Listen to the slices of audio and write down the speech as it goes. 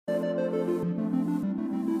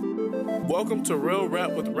Welcome to Real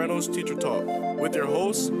Rap with Reynolds Teacher Talk with your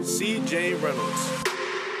host, C.J. Reynolds.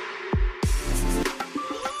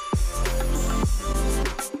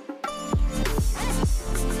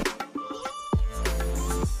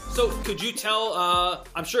 So could you tell,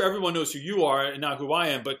 I'm sure everyone knows who you are and not who I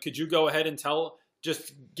am, but could you go ahead and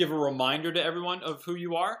just give a reminder to everyone of who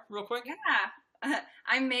you are real quick? Yeah,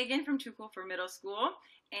 I'm Megan from Too Cool for Middle School,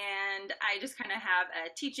 and I just kind of have a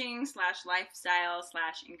teaching / lifestyle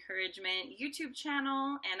 / encouragement YouTube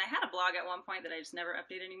channel, and I had a blog at one point that I just never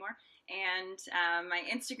update anymore, and my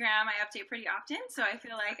Instagram I update pretty often, so I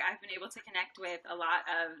feel like I've been able to connect with a lot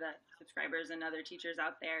of the subscribers and other teachers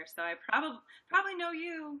out there, so I probably know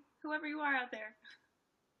you, whoever you are out there.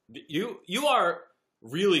 You are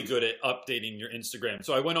really good at updating your Instagram.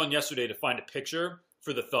 So I went on yesterday to find a picture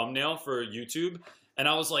for the thumbnail for YouTube, and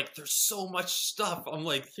I was like, there's so much stuff. I'm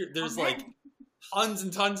like, there's like tons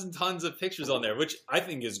and tons and tons of pictures on there, which I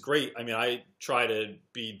think is great. I mean, I try to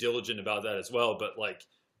be diligent about that as well, but like,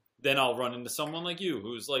 then I'll run into someone like you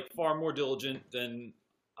who's like far more diligent than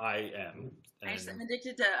I am. And I'm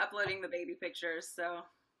addicted to uploading the baby pictures, so.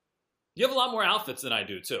 You have a lot more outfits than I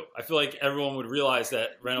do, too. I feel like everyone would realize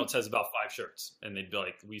that Reynolds has about 5 shirts, and they'd be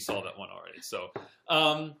like, we saw that one already. So,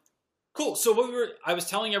 cool. So I was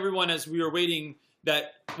telling everyone as we were waiting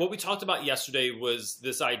that what we talked about yesterday was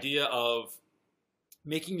this idea of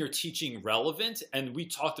making your teaching relevant, and we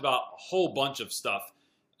talked about a whole bunch of stuff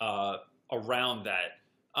around that.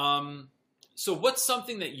 So what's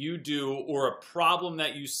something that you do or a problem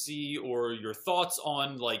that you see or your thoughts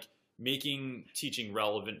on, like, making teaching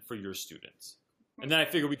relevant for your students? And then I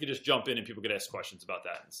figured we could just jump in and people could ask questions about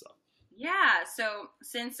that and stuff. Yeah, so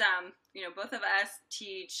since both of us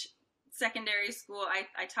teach secondary school,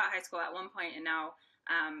 I taught high school at one point, and now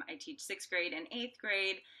I teach 6th grade and 8th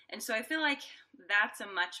grade, and so I feel like that's a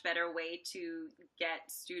much better way to get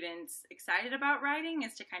students excited about writing,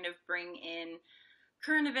 is to kind of bring in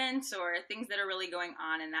current events or things that are really going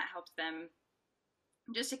on, and that helps them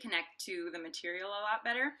just to connect to the material a lot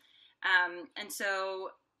better. And so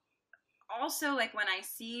also, like, when I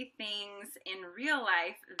see things in real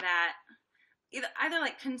life that either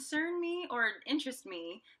like concern me or interest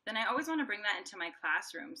me, then I always want to bring that into my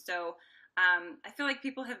classroom. So I feel like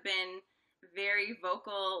people have been very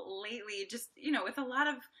vocal lately, just, with a lot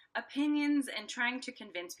of opinions and trying to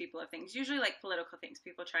convince people of things, usually like political things.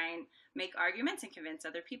 People try and make arguments and convince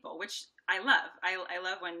other people, which I love. I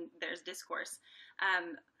love when there's discourse.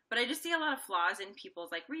 But I just see a lot of flaws in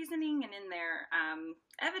people's like reasoning and in their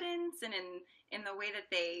evidence and in the way that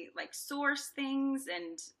they like source things.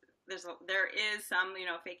 And there is some,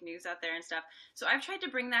 fake news out there and stuff. So I've tried to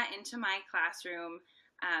bring that into my classroom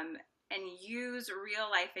and use real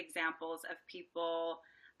life examples of people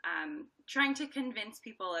trying to convince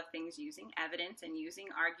people of things using evidence and using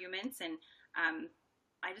arguments. And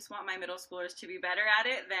I just want my middle schoolers to be better at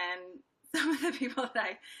it than some of the people that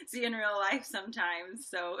I see in real life sometimes.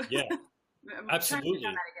 So yeah, I'm absolutely. trying to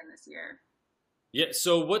do that again this year. Yeah.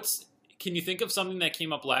 So can you think of something that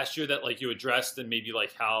came up last year that like you addressed and maybe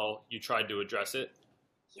like how you tried to address it?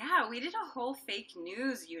 Yeah, we did a whole fake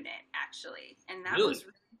news unit actually, and that Really? was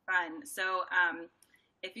really fun. So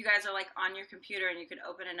if you guys are like on your computer and you could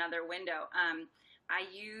open another window, I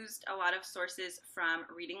used a lot of sources from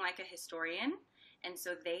Reading Like a Historian. And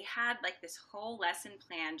so they had like this whole lesson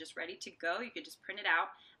plan just ready to go. You could just print it out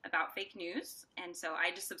about fake news. And so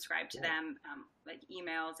I just subscribed to them, like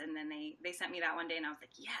emails. And then they sent me that one day and I was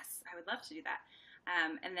like, yes, I would love to do that.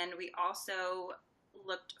 And then we also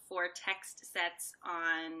looked for text sets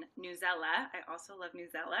on Newsella. I also love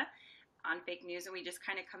Newsella on fake news. And we just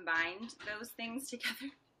kind of combined those things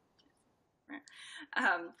together.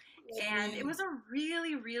 And it was a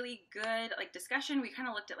really, really good like discussion. We kind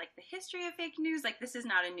of looked at like the history of fake news. Like, this is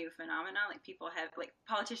not a new phenomenon. Like, people have, like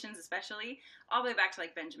politicians especially, all the way back to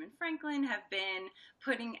like Benjamin Franklin, have been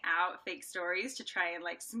putting out fake stories to try and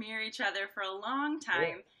like smear each other for a long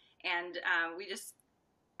time. Yeah. And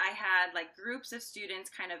I had like groups of students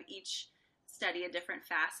kind of each study a different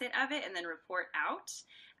facet of it and then report out.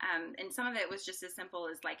 And some of it was just as simple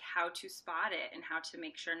as like how to spot it and how to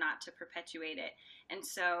make sure not to perpetuate it. And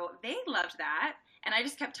so they loved that. And I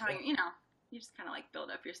just kept telling them, you just kind of like build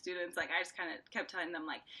up your students. Like, I just kind of kept telling them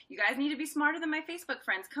like, you guys need to be smarter than my Facebook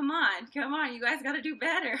friends. Come on. You guys got to do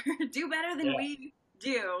better. Do better than we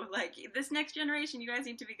do. Like, this next generation, you guys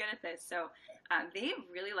need to be good at this. So they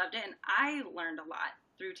really loved it. And I learned a lot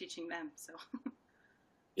through teaching them. So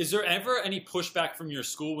is there ever any pushback from your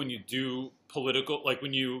school when you do political, like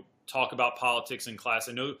when you talk about politics in class?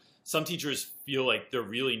 I know some teachers feel like they're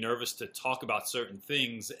really nervous to talk about certain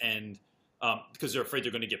things, and because they're afraid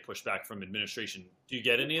they're going to get pushed back from administration. Do you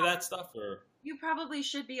get any of that stuff? Or you probably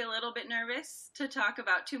should be a little bit nervous to talk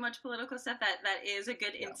about too much political stuff. That is a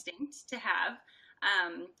good instinct to have.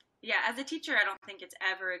 Yeah, as a teacher, I don't think it's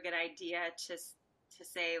ever a good idea to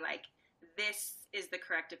say, like, this is the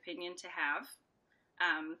correct opinion to have.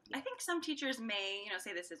 I think some teachers may,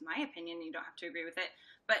 say this is my opinion. You don't have to agree with it.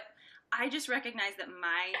 But I just recognize that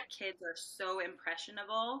my kids are so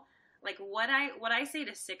impressionable. Like, what I say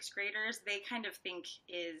to sixth graders, they kind of think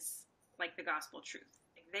is like the gospel truth.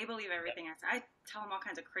 Like, they believe everything I say. I tell them all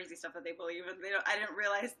kinds of crazy stuff that they believe, and I didn't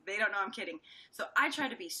realize they don't know I'm kidding. So I try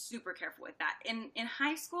to be super careful with that. In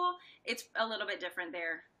high school, it's a little bit different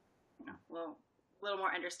there. A little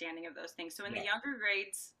more understanding of those things. So in the younger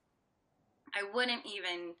grades, I wouldn't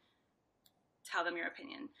even tell them your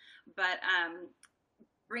opinion. But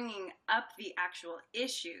bringing up the actual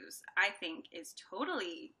issues, I think, is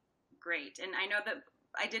totally great. And I know that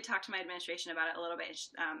I did talk to my administration about it a little bit.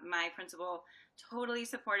 My principal totally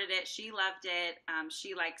supported it. She loved it.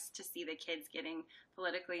 She likes to see the kids getting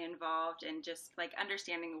politically involved and just like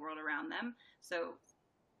understanding the world around them. So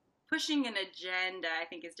pushing an agenda, I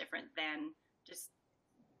think, is different than just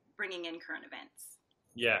bringing in current events.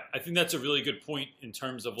 Yeah, I think that's a really good point in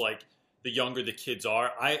terms of like the younger the kids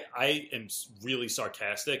are. I am really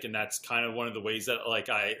sarcastic, and that's kind of one of the ways that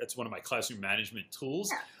that's one of my classroom management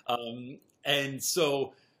tools. Yeah. And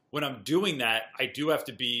so when I'm doing that, I do have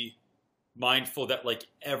to be mindful that like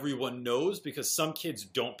everyone knows, because some kids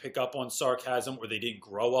don't pick up on sarcasm or they didn't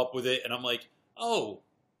grow up with it. And I'm like, oh,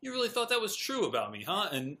 you really thought that was true about me, huh?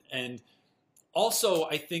 And also,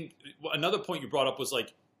 I think another point you brought up was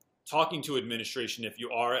like talking to administration if you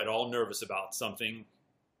are at all nervous about something.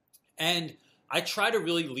 And I try to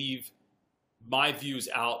really leave my views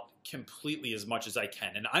out completely as much as I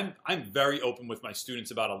can. And I'm very open with my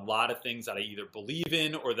students about a lot of things that I either believe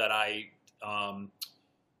in or that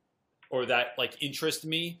like interest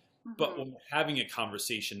me. Mm-hmm. But when we're having a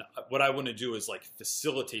conversation, what I want to do is like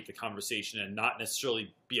facilitate the conversation and not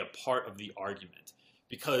necessarily be a part of the argument.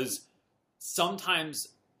 Because sometimes,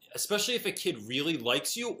 especially if a kid really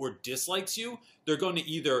likes you or dislikes you, they're going to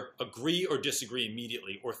either agree or disagree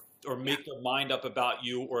immediately, or make their mind up about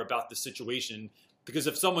you or about the situation. Because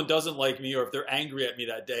if someone doesn't like me, or if they're angry at me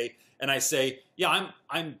that day, and I say, yeah,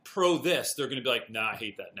 I'm pro this, they're going to be like, nah, I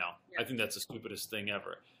hate that now. Yeah. I think that's the stupidest thing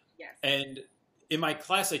ever. Yes. And in my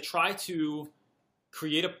class, I try to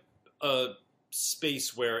create a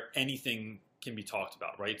space where anything can be talked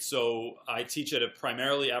about, right? So I teach at a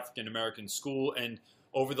primarily African-American school, and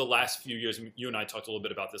over the last few years, you and I talked a little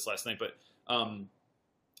bit about this last night, but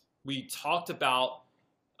we talked about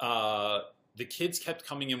the kids kept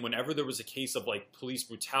coming in whenever there was a case of like police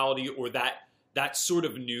brutality, or that sort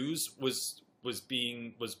of news was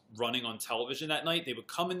running on television that night. They would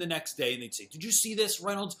come in the next day and they'd say, "Did you see this,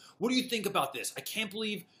 Reynolds? What do you think about this? I can't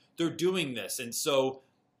believe they're doing this." And so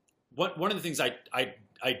one of the things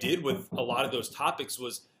I did with a lot of those topics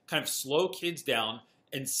was kind of slow kids down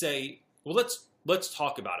and say, well, let's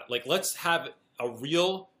talk about it. Like, let's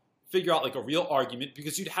figure out like a real argument,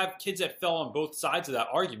 because you'd have kids that fell on both sides of that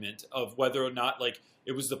argument of whether or not like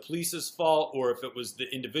it was the police's fault, or if it was the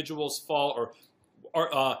individual's fault, or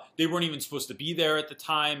they weren't even supposed to be there at the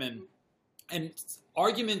time, and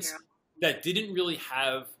arguments that didn't really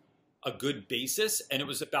have a good basis. And it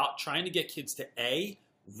was about trying to get kids to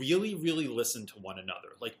really, really listen to one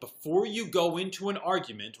another. Like, before you go into an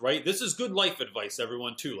argument, right? This is good life advice,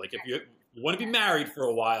 everyone, too. Like, if you want to be married for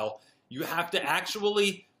a while, you have to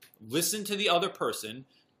actually listen to the other person.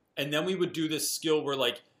 And then we would do this skill where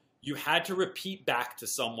like you had to repeat back to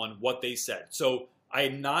someone what they said. So I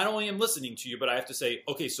not only am listening to you, but I have to say,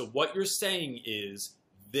 okay, so what you're saying is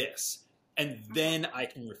this, and then I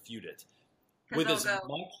can refute it. With as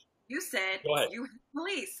much, you said you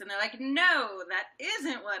police, and they're like, no, that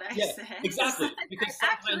isn't what I said. Exactly. Because I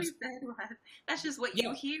actually said what. That's just what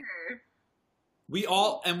you hear. We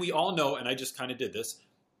all know, and I just kind of did this,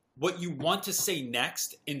 what you want to say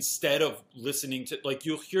next, instead of listening to, like,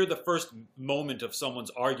 you'll hear the first moment of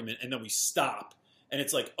someone's argument and then we stop and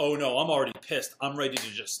it's like, oh no, I'm already pissed, I'm ready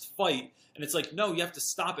to just fight. And it's like, no, you have to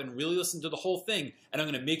stop and really listen to the whole thing, and I'm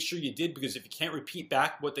going to make sure you did, because if you can't repeat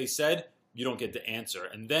back what they said, you don't get the answer.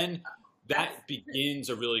 And then that begins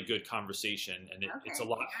a really good conversation, and it's a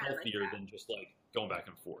lot healthier than just like going back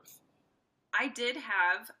and forth. I did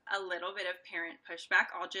have a little bit of parent pushback.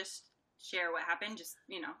 I'll just share what happened, just,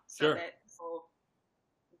 so that people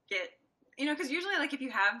get, because usually, like, if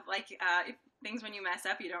you have, like, if things when you mess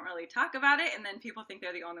up, you don't really talk about it, and then people think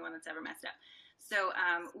they're the only one that's ever messed up. So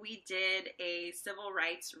we did a civil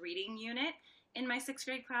rights reading unit in my 6th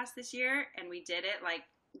grade class this year, and we did it, like,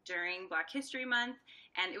 during Black History Month,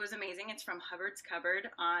 and it was amazing. It's from Hubbard's Cupboard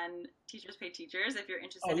on Teachers Pay Teachers, if you're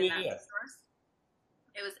interested in that resource.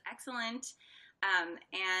 It was excellent,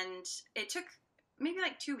 and it took maybe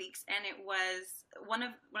like 2 weeks, and it was one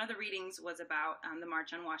of the readings was about the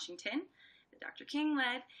March on Washington that Dr. King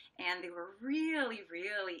led, and they were really,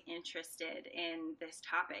 really interested in this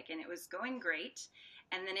topic, and it was going great.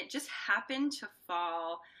 And then it just happened to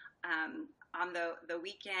fall on the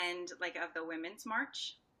weekend, like, of the Women's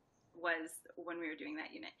March was when we were doing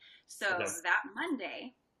that unit. So that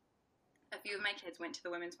Monday, a few of my kids went to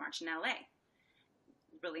the Women's March in LA,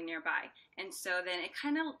 really nearby. And so then it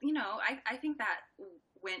kind of, I think that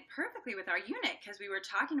went perfectly with our unit, because we were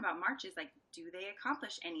talking about marches, like, do they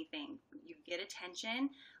accomplish anything? You get attention,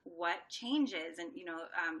 what changes? And,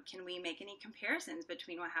 can we make any comparisons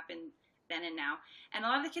between what happened then and now? And a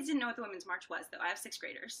lot of the kids didn't know what the Women's March was, though. I have 6th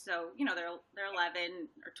graders, so, they're 11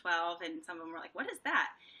 or 12, and some of them were like, what is that?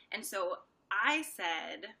 And so I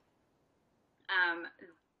said,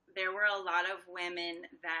 there were a lot of women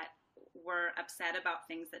that were upset about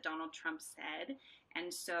things that Donald Trump said,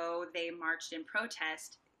 and so they marched in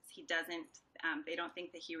protest. They don't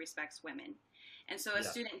think that he respects women. And so a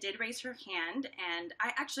student did raise her hand, and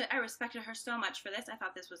I respected her so much for this. I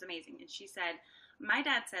thought this was amazing. And she said, my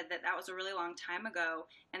dad said that was a really long time ago,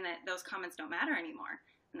 and that those comments don't matter anymore.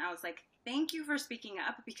 And I was like, thank you for speaking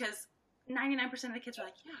up, because 99% of the kids were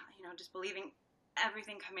like, just believing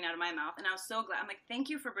everything coming out of my mouth. And I was so glad. I'm like, thank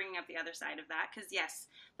you for bringing up the other side of that, because yes,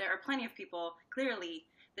 there are plenty of people clearly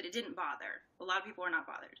that it didn't bother. A lot of people were not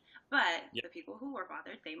bothered, but the people who were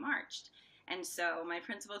bothered, they marched. And so my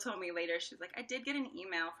principal told me later, she was like, I did get an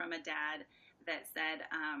email from a dad that said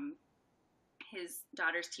his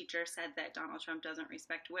daughter's teacher said that Donald Trump doesn't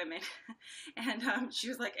respect women. And she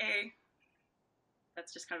was like, hey,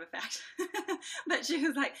 that's just kind of a fact. But she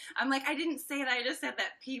was like, I'm like, I didn't say that. I just said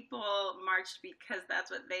that people marched because that's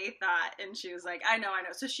what they thought. And she was like, I know.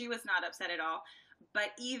 So she was not upset at all.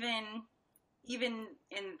 But even in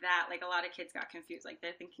that, like, a lot of kids got confused. Like,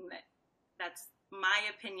 they're thinking that that's my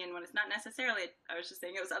opinion when it's not necessarily. I was just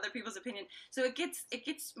saying it was other people's opinion. So it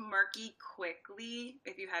gets murky quickly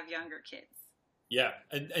if you have younger kids. Yeah,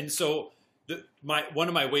 and so one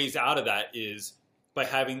of my ways out of that is by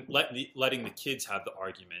letting the kids have the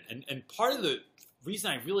argument. And part of the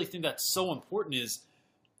reason I really think that's so important is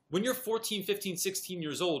when you're 14, 15, 16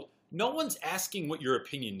 years old, no one's asking what your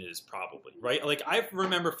opinion is, probably, right? Like, I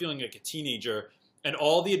remember feeling like a teenager, and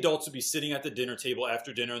all the adults would be sitting at the dinner table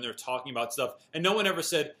after dinner, and they're talking about stuff, and no one ever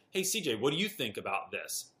said, hey, CJ, what do you think about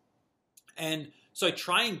this? And so I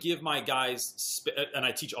try and give my guys, and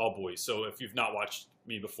I teach all boys, so if you've not watched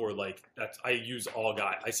me before, like, I use all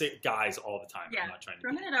guys. I say guys all the time. Yeah. I'm not trying to. For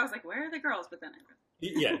a minute, I was like, where are the girls? But then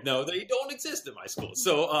no, they don't exist in my school.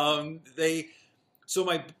 So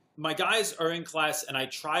my guys are in class, and I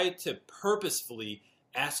try to purposefully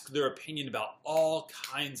ask their opinion about all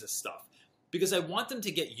kinds of stuff, because I want them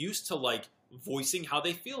to get used to, like, voicing how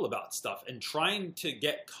they feel about stuff and trying to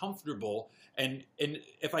get comfortable. And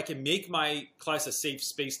if I can make my class a safe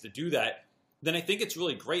space to do that, then I think it's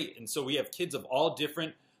really great. And so we have kids of all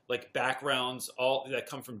different, like, backgrounds, all that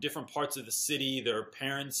come from different parts of the city. Their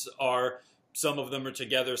parents some of them are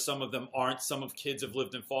together, some of them aren't. Some of kids have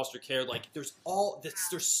lived in foster care. Like, there's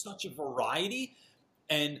such a variety.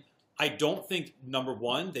 And I don't think, number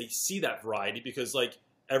one, they see that variety because, like,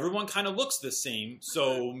 everyone kind of looks the same.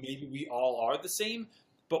 So maybe we all are the same.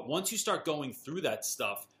 But once you start going through that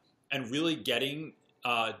stuff and really getting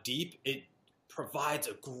deep, it provides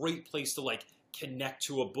a great place to, like, connect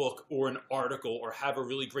to a book or an article or have a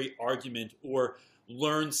really great argument or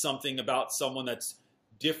learn something about someone that's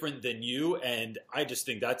different than you. And I just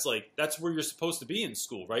think that's where you're supposed to be in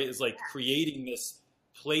school, right? Is like creating this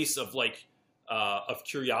place of, like, of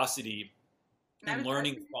curiosity and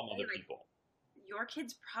learning from other people. Your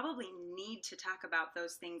kids probably need to talk about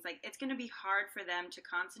those things. Like, it's going to be hard for them to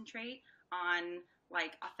concentrate on,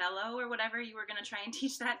 like, Othello or whatever you were going to try and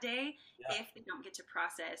teach that day if they don't get to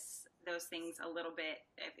process those things a little bit,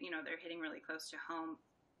 if, they're hitting really close to home.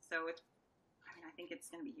 So I think it's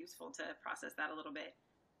going to be useful to process that a little bit.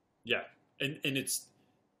 Yeah. And it's,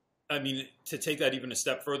 to take that even a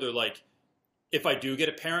step further, like, if I do get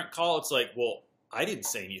a parent call, it's like, well, I didn't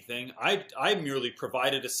say anything. I merely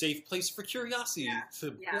provided a safe place for curiosity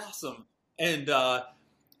to blossom. And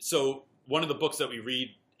so one of the books that we read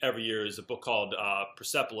every year is a book called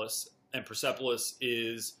Persepolis. And Persepolis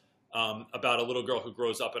is about a little girl who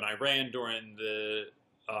grows up in Iran during the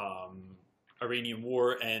Iranian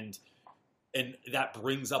War. And that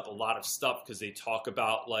brings up a lot of stuff because they talk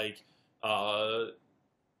about, like,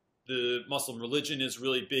 the Muslim religion is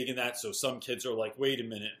really big in that. So some kids are like, wait a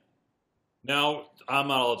minute. Now I'm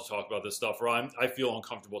not allowed to talk about this stuff, or I feel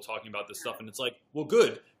uncomfortable talking about this stuff. And it's like, well,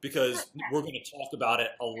 good, because we're going to talk about it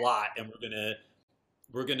a lot, and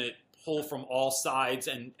we're gonna pull from all sides,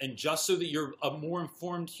 and just so that you're a more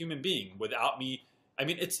informed human being without me. I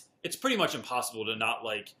mean, it's pretty much impossible to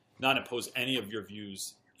not impose any of your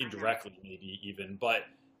views indirectly, maybe even. But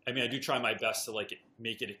I mean, I do try my best to like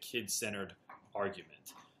make it a kid-centered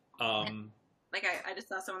argument. Like I just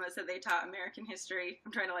saw someone that said they taught American history.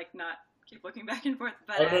 I'm trying to like not keep looking back and forth,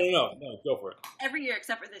 but no, go for it. Every year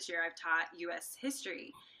except for this year, I've taught U.S.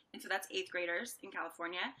 history, and so that's 8th graders in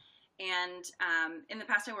California. And in the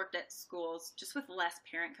past, I worked at schools just with less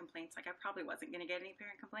parent complaints. Like I probably wasn't going to get any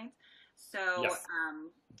parent complaints, so Yes.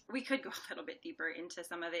 We could go a little bit deeper into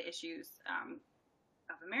some of the issues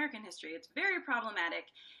of American history. It's very problematic.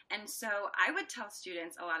 And so I would tell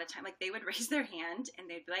students a lot of time, like they would raise their hand and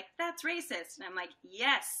they'd be like, that's racist. And I'm like,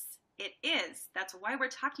 yes, it is. That's why we're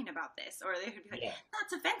talking about this. Or they would be like,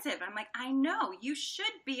 that's offensive. I'm like, I know, you should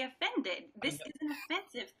be offended. This is an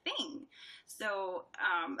offensive thing. So,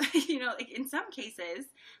 like in some cases,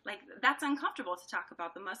 like that's uncomfortable to talk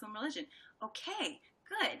about the Muslim religion. Okay,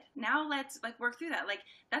 good. Now let's like work through that. Like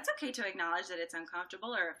that's okay to acknowledge that it's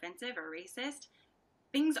uncomfortable or offensive or racist.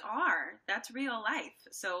 Things are. That's real life.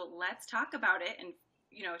 So let's talk about it and,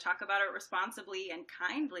 talk about it responsibly and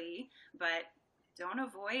kindly, but don't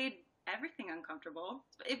avoid everything uncomfortable.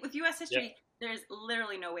 With U.S. history, there's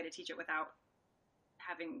literally no way to teach it without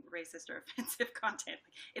having racist or offensive content.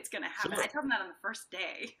 It's going to happen. Sure. I tell them that on the first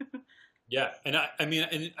day. Yeah. And I mean,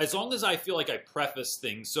 and as long as I feel like I preface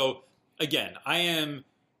things. So again, I am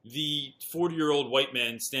the 40-year-old white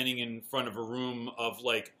man standing in front of a room of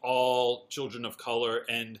like all children of color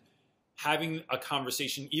and having a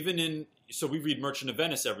conversation so we read Merchant of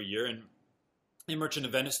Venice every year, and in Merchant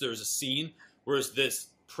of Venice there's a scene where it's this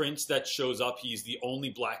prince that shows up. He's the only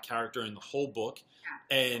black character in the whole book,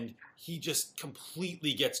 and he just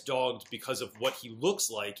completely gets dogged because of what he looks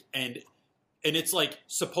like, and it's like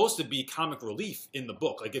supposed to be comic relief in the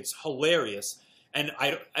book. Like it's hilarious. And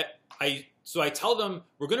so I tell them,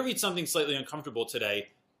 we're going to read something slightly uncomfortable today,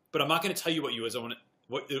 but I'm not going to tell you what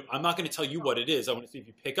I'm not going to tell you what it is. I want to see if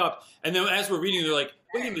you pick up. And then as we're reading, they're like,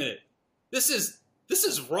 wait a minute, this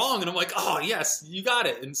is wrong. And I'm like, oh yes, you got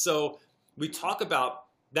it. And so we talk about,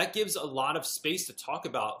 that gives a lot of space to talk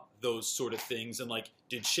about those sort of things. And like,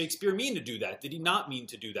 did Shakespeare mean to do that? Did he not mean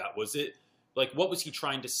to do that? Was it like, what was he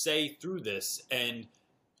trying to say through this? And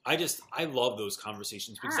I love those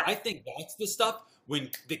conversations because I think that's the stuff when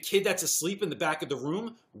the kid that's asleep in the back of the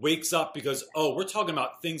room wakes up because, oh, we're talking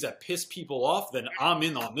about things that piss people off, then I'm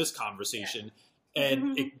in on this conversation.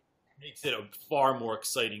 And it makes it a far more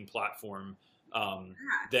exciting platform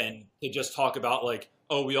than to just talk about like,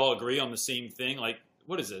 oh, we all agree on the same thing. Like,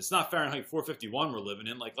 what is it? It's not Fahrenheit 451 we're living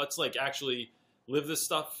in. Like, let's like actually live this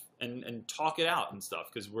stuff and talk it out and stuff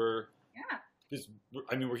because we're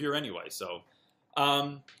here anyway. So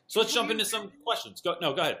let's jump into some questions. Go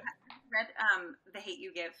ahead. Read The Hate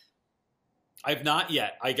U Give? I've not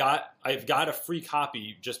yet. I've got a free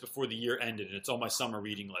copy just before the year ended, and it's on my summer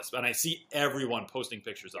reading list. And I see everyone posting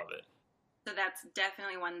pictures of it. So that's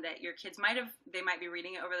definitely one that your kids might be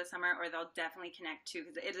reading it over the summer, or they'll definitely connect to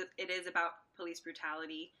because it is about police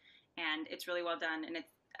brutality, and it's really well done, and it's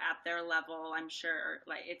at their level. I'm sure,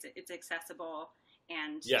 like it's accessible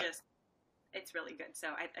and just. It's really good. So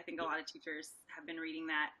I think a lot of teachers have been reading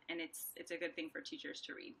that, and it's a good thing for teachers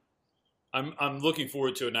to read. I'm looking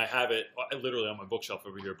forward to it, and I have it literally on my bookshelf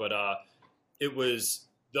over here. But it was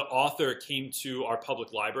the author came to our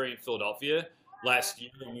public library in Philadelphia last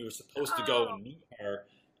year, and we were supposed to go and meet her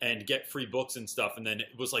and get free books and stuff. And then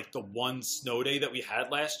it was like the one snow day that we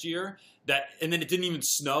had last year and then it didn't even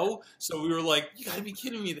snow. So we were like, you gotta be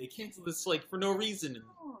kidding me. They canceled this like for no reason. And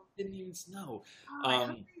it didn't even snow. I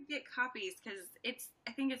hope you get copies because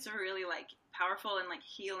I think it's a really like powerful and like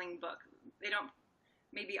healing book. They don't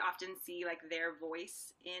maybe often see like their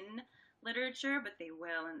voice in literature, but they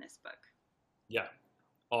will in this book. Yeah.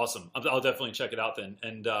 Awesome. I'll definitely check it out then.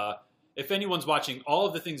 And if anyone's watching, all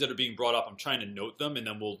of the things that are being brought up, I'm trying to note them, and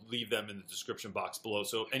then we'll leave them in the description box below.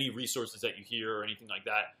 So any resources that you hear or anything like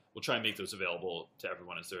that, we'll try and make those available to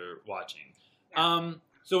everyone as they're watching. Yeah.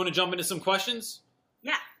 So want to jump into some questions?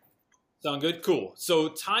 Yeah. Sound good? Cool. So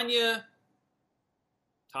Tanya,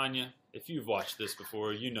 if you've watched this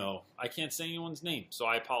before, you know I can't say anyone's name, so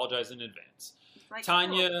I apologize in advance. Like,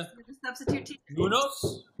 Tanya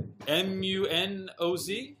Munoz,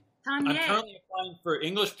 M-U-N-O-Z. Tanya. I'm currently applying for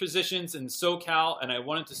English positions in SoCal, and I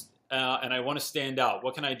want to stand out.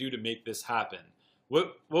 What can I do to make this happen?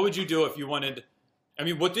 What would you do if you wanted I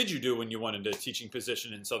mean, what did you do when you wanted a teaching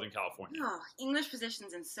position in Southern California? Oh, English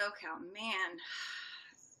positions in SoCal, man,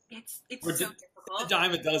 it's Or so a difficult.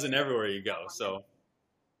 dime a dozen everywhere you go. So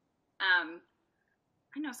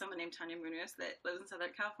I know someone named Tanya Munoz that lives in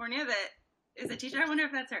Southern California that is a teacher. I wonder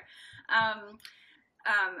if that's her.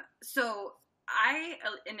 So I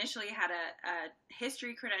initially had a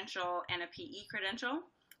history credential and a PE credential,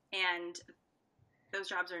 and those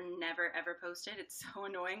jobs are never ever posted. It's so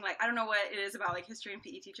annoying. Like, I don't know what it is about like history and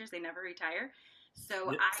PE teachers. They never retire.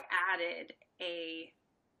 So Yep. I added a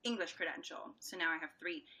English credential. So now I have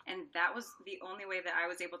 3. And that was the only way that I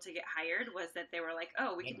was able to get hired, was that they were like,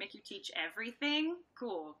 oh, we can make you teach everything.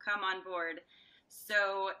 Cool. Come on board.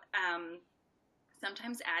 So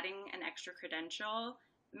sometimes adding an extra credential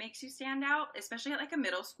makes you stand out, especially at like a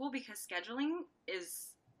middle school, because scheduling is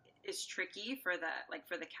tricky for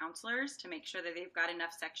the counselors to make sure that they've got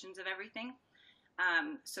enough sections of everything.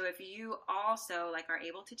 So if you also like are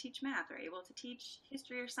able to teach math or able to teach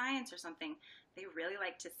history or science or something, they really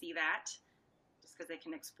like to see that, just because they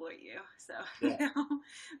can exploit you. So Yeah.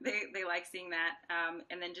 they like seeing that.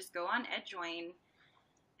 And then just go on EdJoin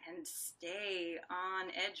and stay on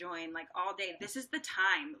EdJoin like all day. This is the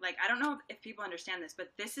time. Like, I don't know if people understand this,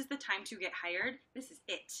 but this is the time to get hired. This is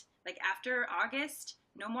it. Like, after August,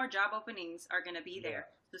 no more job openings are going to be there.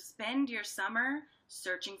 So spend your summer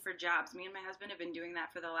searching for jobs. Me and my husband have been doing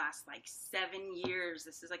that for the last like 7 years.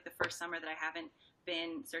 This is like the first summer that I haven't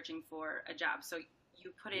been searching for a job. So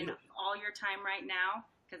you put in all your time right now,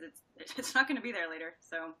 because it's not going to be there later.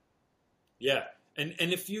 So yeah, and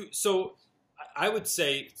if you, so I would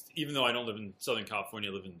say, even though I don't live in Southern California,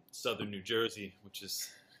 I live in Southern New Jersey, which is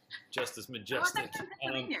just as majestic.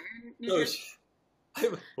 Pennsylvania, New Jersey.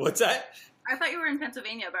 What's that? I thought you were in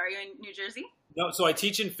Pennsylvania, but are you in New Jersey? No, so I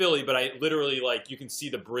teach in Philly, but I literally, like, you can see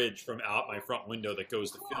the bridge from out my front window that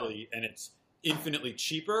goes to Philly, and it's infinitely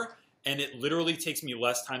cheaper, and it literally takes me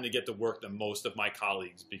less time to get to work than most of my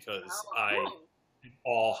colleagues, because I'm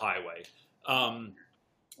all highway. So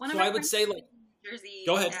I would say, like, New Jersey.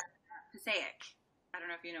 Go ahead. Passaic. I don't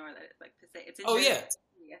know if you know where that is. Like Passaic. It's in Oh, Jersey,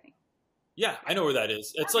 yeah. I think. Yeah, I know where that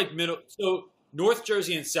is. It's like middle. So North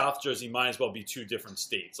Jersey and South Jersey might as well be 2 different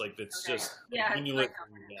states. Like, it's just, when you live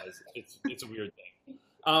in you guys, it's a weird thing.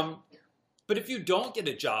 But if you don't get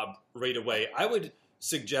a job right away, I would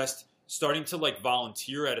suggest starting to like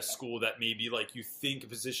volunteer at a school that maybe like you think a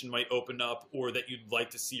position might open up, or that you'd like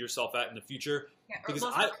to see yourself at in the future. Yeah, Because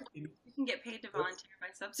you can get paid to volunteer by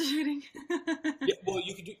substituting. Yeah, well,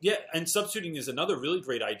 you could do, and substituting is another really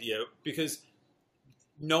great idea, because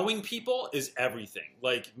knowing people is everything.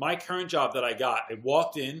 Like, my current job that I got, I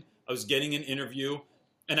walked in, I was getting an interview,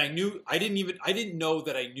 and I didn't know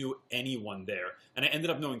that I knew anyone there. And I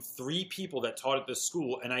ended up knowing 3 people that taught at this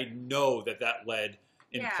school, and I know that led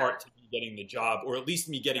in part to me getting the job, or at least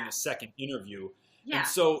me getting a second interview. Yeah. And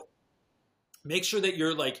so make sure that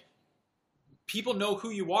you're like, people know who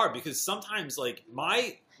you are, because sometimes like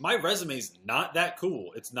my resume is not that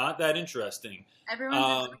cool. It's not that interesting.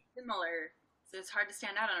 Everyone's similar. So it's hard to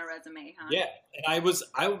stand out on a resume, huh? Yeah, and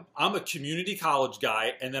I'm a community college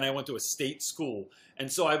guy, and then I went to a state school, and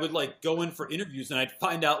so I would like go in for interviews, and I'd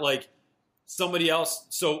find out like somebody else.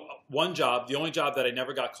 So one job, the only job that I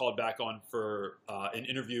never got called back on for an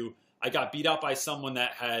interview, I got beat out by someone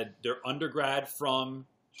that had their undergrad from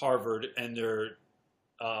Harvard and their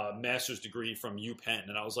master's degree from UPenn,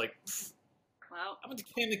 and I was like, well, I went to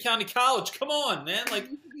Camden County College. Come on, man! Like,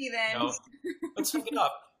 let's hook it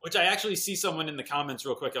up. Which I actually see someone in the comments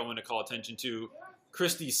real quick I want to call attention to.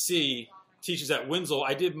 Christy C. teaches at Winslow.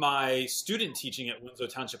 I did my student teaching at Winslow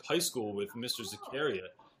Township High School with Mr. Zakaria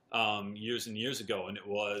years and years ago, and it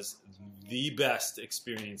was the best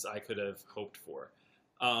experience I could have hoped for.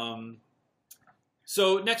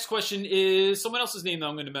 So next question is someone else's name that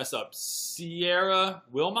I'm going to mess up. Sierra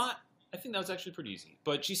Wilmot? I think that was actually pretty easy.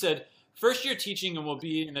 But she said, first year teaching and will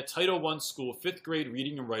be in a Title I school, 5th grade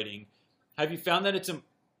reading and writing.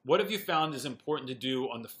 What have you found is important to do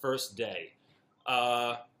on the first day?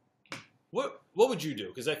 What would you do?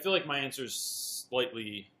 Because I feel like my answer is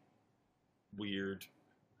slightly weird.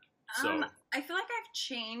 So I feel like I've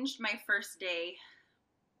changed my first day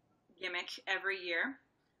gimmick every year.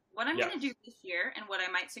 What I'm going to do this year, and what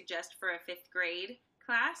I might suggest for a 5th grade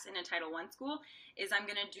class in a Title I school, is I'm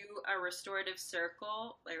going to do a restorative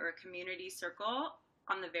circle, or a community circle,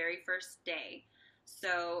 on the very first day.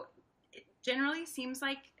 So it generally seems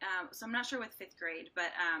like, so I'm not sure with 5th grade,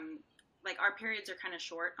 but like our periods are kind of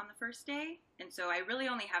short on the first day. And so I really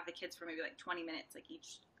only have the kids for maybe like 20 minutes, like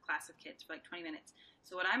each class of kids for like 20 minutes.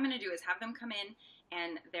 So what I'm going to do is have them come in,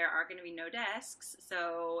 and there are going to be no desks.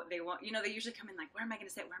 So they won't, you know, they usually come in like, where am I going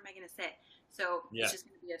to sit? Where am I going to sit? So it's just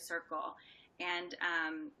going to be a circle. And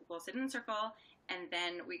we'll sit in a circle, and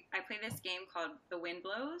then I play this game called The Wind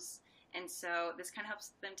Blows. And so this kind of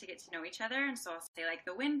helps them to get to know each other. And so I'll say, like,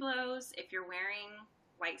 the wind blows if you're wearing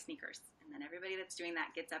white sneakers. And then everybody that's doing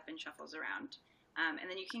that gets up and shuffles around. And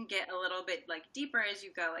then you can get a little bit, like, deeper as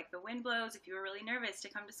you go. Like, the wind blows if you were really nervous to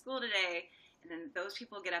come to school today. And then those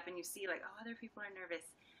people get up and you see, like, oh, other people are nervous.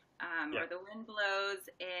 Or the wind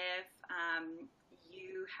blows if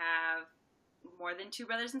you have more than 2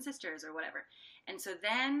 brothers and sisters or whatever. And so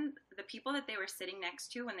then the people that they were sitting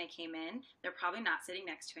next to when they came in, they're probably not sitting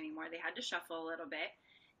next to anymore. They had to shuffle a little bit,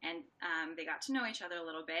 and they got to know each other a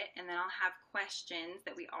little bit. And then I'll have questions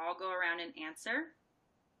that we all go around and answer.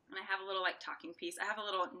 And I have a little, like, talking piece. I have a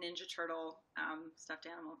little Ninja Turtle stuffed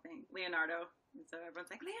animal thing, Leonardo. And so everyone's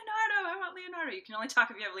like, Leonardo, I want Leonardo. You can only talk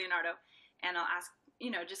if you have Leonardo. And I'll ask, you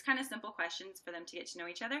know, just kind of simple questions for them to get to know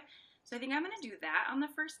each other. So I think I'm going to do that on the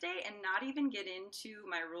first day and not even get into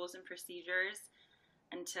my rules and procedures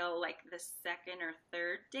until like the second or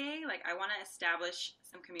third day. Like, I want to establish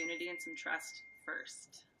some community and some trust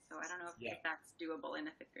first. So I don't know if that's doable in a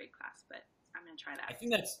 5th grade class, but I'm going to try that. I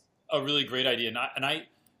think that's a really great idea. And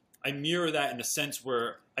I mirror that in the sense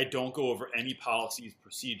where I don't go over any policies,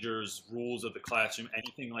 procedures, rules of the classroom,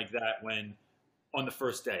 anything like that when on the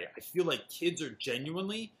first day. I feel like kids are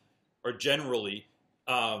generally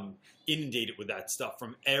inundated with that stuff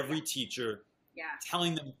from every teacher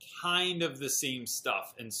telling them kind of the same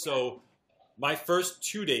stuff. And so my first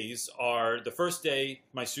 2 days are, the first day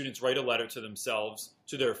my students write a letter to themselves,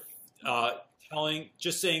 to their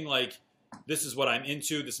saying like, this is what I'm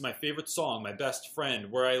into, this is my favorite song, my best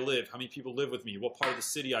friend, where I live, how many people live with me, what part of the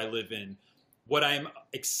city I live in, what I'm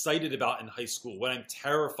excited about in high school, what I'm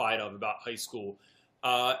terrified of about high school,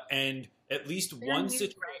 and at least one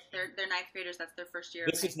situation. Right. They're 9th graders. That's their first year.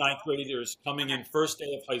 This is 9th graders coming in first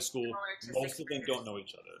day of high school. Most of them don't know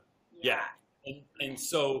each other. Yeah. And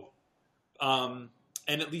so, and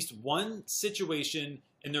at least one situation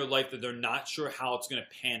in their life that they're not sure how it's going to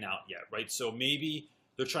pan out yet, right? So maybe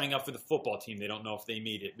they're trying out for the football team. They don't know if they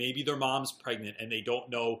made it. Maybe their mom's pregnant and they don't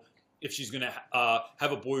know if she's going to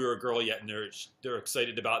have a boy or a girl yet, and they're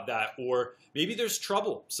excited about that. Or maybe there's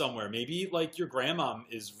trouble somewhere. Maybe like your grandma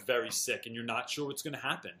is very sick and you're not sure what's going to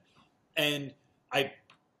happen. And I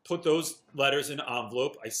put those letters in an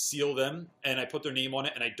envelope, I seal them, and I put their name on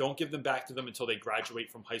it, and I don't give them back to them until they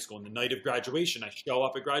graduate from high school. And the night of graduation, I show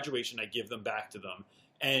up at graduation, I give them back to them.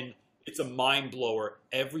 And it's a mind blower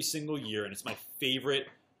every single year, and it's my favorite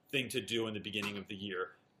thing to do in the beginning of the year.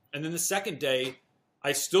 And then the second day,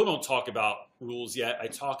 I still don't talk about rules yet. I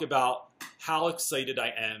talk about how excited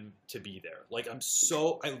I am to be there. Like,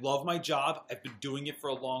 I love my job. I've been doing it for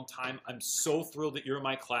a long time. I'm so thrilled that you're in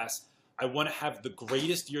my class. I want to have the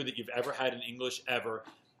greatest year that you've ever had in English ever.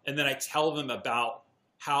 And then I tell them about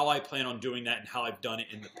how I plan on doing that and how I've done it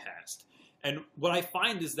in the past. And what I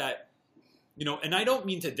find is that, you know, and I don't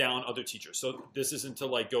mean to down other teachers. So this isn't to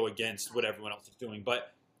like go against what everyone else is doing.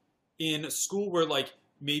 But in a school where like,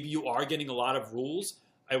 maybe you are getting a lot of rules,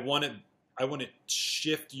 I want to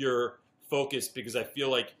shift your focus, because I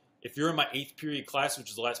feel like if you're in my 8th period class,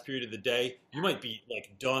 which is the last period of the day, you might be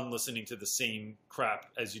like done listening to the same crap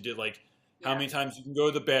as you did. Like how many times you can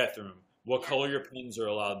go to the bathroom, what color your pens are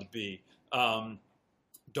allowed to be.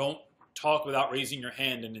 Don't talk without raising your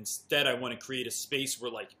hand. And instead I want to create a space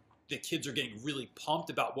where like the kids are getting really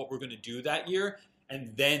pumped about what we're going to do that year.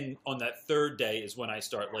 And then on that third day is when I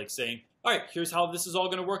start like saying, all right, here's how this is all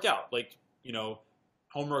going to work out. Like, you know,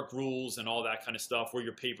 homework rules and all that kind of stuff, where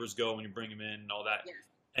your papers go when you bring them in and all that. Yes.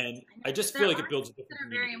 And I just feel like it builds a different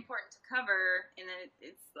community. Very important to cover. And then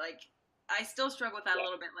it's like, I still struggle with that a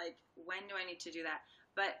little bit. Like, when do I need to do that?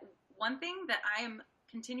 But one thing that I am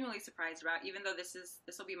continually surprised about, even though this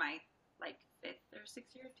will be my like 5th or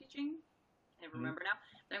 6th year of teaching, I remember now,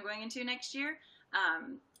 that I'm going into next year.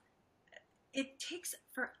 It takes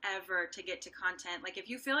forever to get to content. Like, if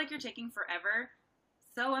you feel like you're taking forever,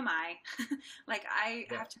 so am I. Like, I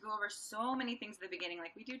have to go over so many things at the beginning.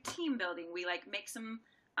 Like, we do team building. We, like, make some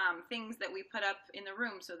things that we put up in the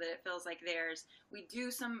room so that it feels like theirs. We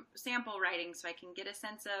do some sample writing so I can get a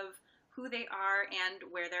sense of who they are and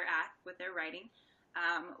where they're at with their writing.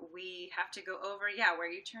 We have to go over,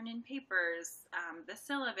 where you turn in papers, the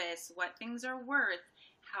syllabus, what things are worth,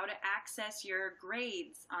 how to access your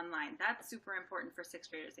grades online. That's super important for 6th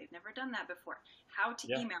graders. They've never done that before. How to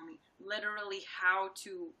email me. Literally how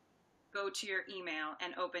to go to your email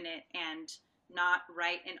and open it and not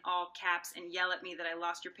write in all caps and yell at me that I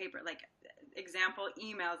lost your paper. Like, example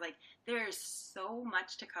emails. Like, there's so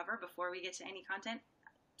much to cover before we get to any content.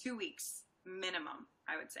 2 weeks minimum,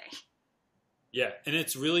 I would say. Yeah, and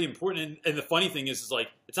it's really important. And the funny thing is like,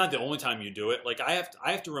 it's not the only time you do it. Like, I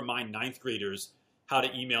have to remind ninth graders how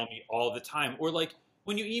to email me all the time. Or like,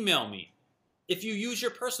 when you email me, if you use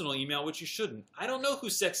your personal email, which you shouldn't, I don't know who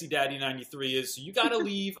Sexy Daddy 93 is, so you got to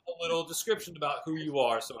leave a little description about who you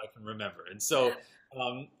are so I can remember. And so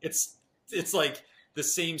it's like the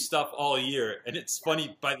same stuff all year. And it's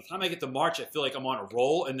funny, by the time I get to March, I feel like I'm on a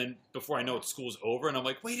roll. And then before I know it, school's over. And I'm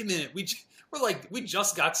like, wait a minute, we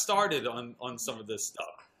just got started on some of this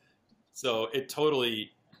stuff. So it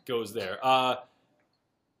totally goes there.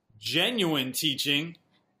 Genuine Teaching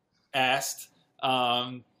asked,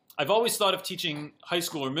 I've always thought of teaching high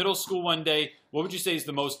school or middle school one day. What would you say is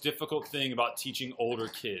the most difficult thing about teaching older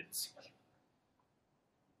kids?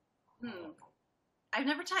 I've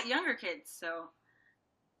never taught younger kids, so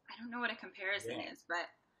I don't know what a comparison is, but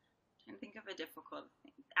I'm trying to think of a difficult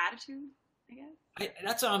thing. Attitude, I guess?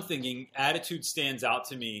 That's what I'm thinking. Attitude stands out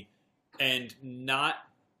to me, and I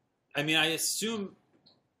assume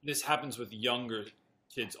this happens with younger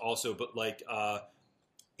kids also, but like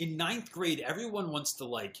in ninth grade, everyone wants to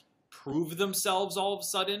like prove themselves all of a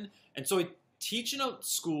sudden. And so I teach in a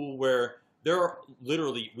school where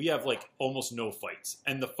we have like almost no fights.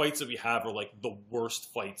 And the fights that we have are like the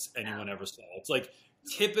worst fights anyone ever saw. It's like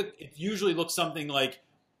it usually looks something like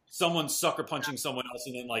someone sucker punching someone else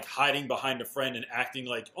and then like hiding behind a friend and acting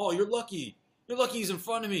like, oh, you're lucky he's in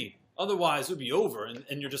front of me. Otherwise it would be over.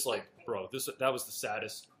 And you're just like, bro, that was the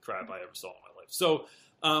saddest crap I ever saw in my life. So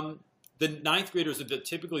the ninth graders are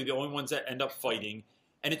typically the only ones that end up fighting.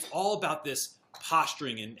 And it's all about this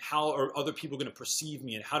posturing and how are other people going to perceive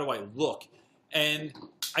me and how do I look. And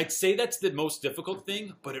I'd say that's the most difficult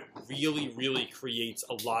thing, but it really, really creates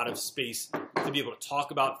a lot of space to be able to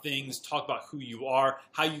talk about things, talk about who you are,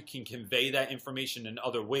 how you can convey that information in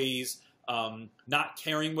other ways, not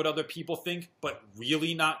caring what other people think, but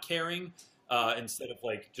really not caring, instead of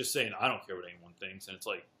like just saying, I don't care what anyone thinks. And it's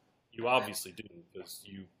like, you obviously do because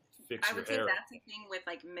you fix I your would say hair. that's the thing with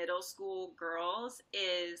like middle school girls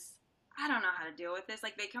is I don't know how to deal with this.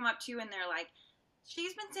 Like they come up to you and they're like,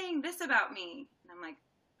 she's been saying this about me. And I'm like,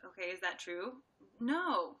 okay, is that true?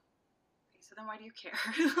 No. Okay, so then why do you care?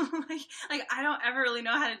 like I don't ever really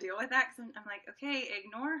know how to deal with that because I'm like, okay,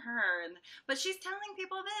 ignore her. But she's telling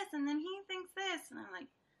people this and then he thinks this. And I'm like,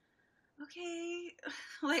 okay.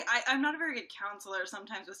 Like I'm not a very good counselor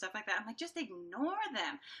sometimes with stuff like that. I'm like, just ignore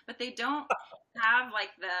them. But they don't have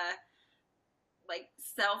like the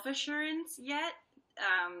self-assurance yet.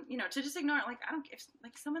 To just ignore it. Like, I don't, if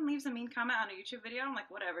like someone leaves a mean comment on a YouTube video, I'm like,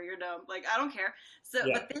 whatever, you're dumb. Like, I don't care. So,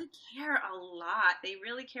 but they care a lot. They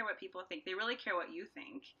really care what people think. They really care what you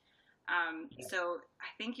think. So I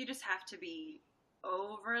think you just have to be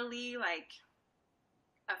overly like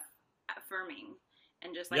affirming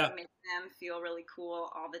and just like make them feel really cool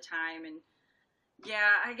all the time. And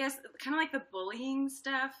yeah, I guess kind of like the bullying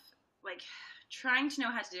stuff, like trying to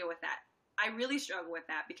know how to deal with that. I really struggle with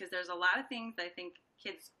that because there's a lot of things that I think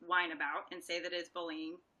kids whine about and say that it's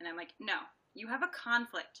bullying. And I'm like, no, you have a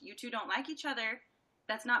conflict. You two don't like each other.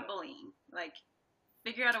 That's not bullying. Like,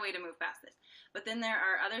 figure out a way to move past this. But then there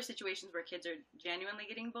are other situations where kids are genuinely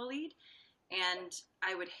getting bullied. And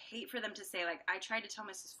I would hate for them to say, like, I tried to tell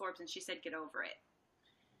Mrs. Forbes and she said, get over it.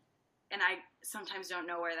 And I sometimes don't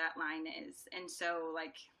know where that line is. And so,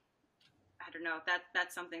 like, I don't know.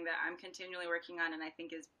 That's something that I'm continually working on and I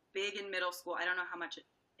think is big in middle school. I don't know how much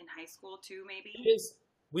in high school too, maybe. It is.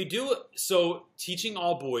 We do. So teaching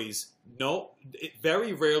all boys,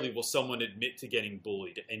 very rarely will someone admit to getting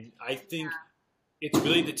bullied. And I think it's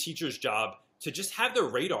really the teacher's job to just have their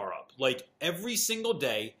radar up. Like every single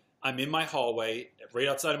day, I'm in my hallway, right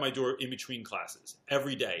outside of my door in between classes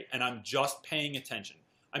every day. And I'm just paying attention.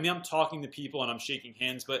 I mean, I'm talking to people and I'm shaking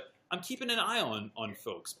hands, but I'm keeping an eye on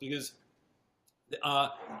folks because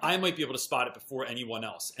I might be able to spot it before anyone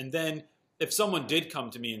else. And then if someone did come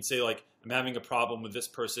to me and say, like, I'm having a problem with this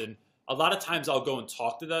person, a lot of times I'll go and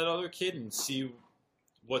talk to that other kid and see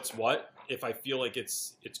what's what, if I feel like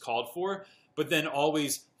it's called for. But then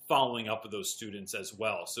always following up with those students as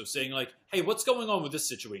well. So saying like, hey, what's going on with this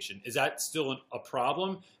situation? Is that still a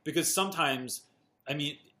problem? Because sometimes, I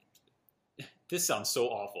mean, this sounds so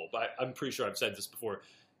awful, but I'm pretty sure I've said this before.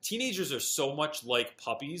 Teenagers are so much like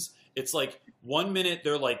puppies. It's like 1 minute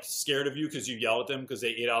they're like scared of you because you yell at them because they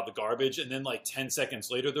ate out the garbage. And then like 10 seconds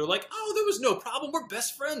later, they're like, oh, there was no problem. We're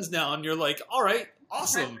best friends now. And you're like, all right,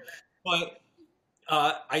 awesome. But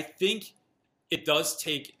I think it does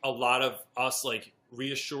take a lot of us like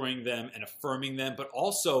reassuring them and affirming them, but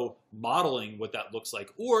also modeling what that looks like.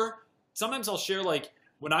 Or sometimes I'll share like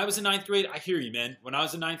when I was in ninth grade. I hear you, man. When I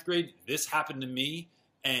was in ninth grade, this happened to me,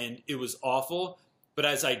 and it was awful. But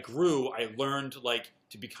as I grew, I learned like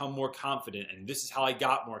to become more confident, and this is how I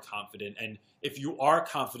got more confident. And if you are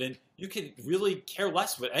confident, you can really care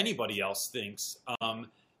less what anybody else thinks.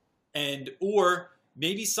 And or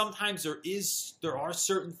maybe sometimes there are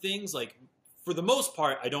certain things like for the most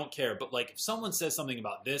part I don't care, but like if someone says something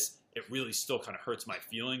about this, it really still kind of hurts my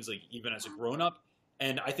feelings, like even as a grown up.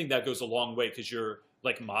 And I think that goes a long way because you're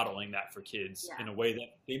like modeling that for kids in a way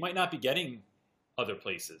that they might not be getting other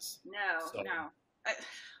places. No.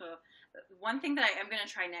 One thing that I am going to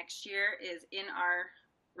try next year is in our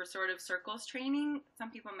restorative circles training.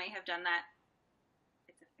 Some people may have done that.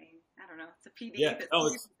 It's a thing. I don't know. It's a PD that people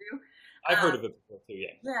do. I've heard of it before too.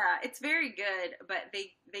 Yeah. Yeah, it's very good. But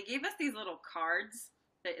they gave us these little cards.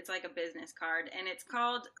 It's like a business card, and it's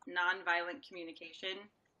called nonviolent communication,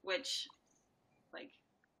 which like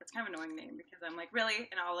it's kind of an annoying name because I'm like, really?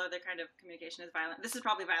 And all other kind of communication is violent. This is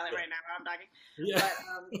probably violent right now while I'm talking. Yeah.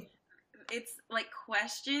 But it's like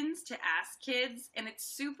questions to ask kids, and it's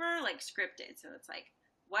super like scripted. So it's like,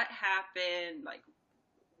 what happened? Like,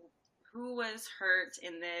 who was hurt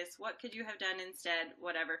in this? What could you have done instead?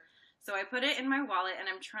 Whatever. So I put it in my wallet, and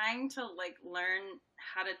I'm trying to like learn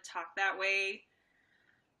how to talk that way,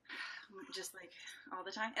 just like all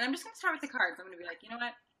the time. And I'm just gonna start with the cards. I'm gonna be like, you know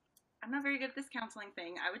what? I'm not very good at this counseling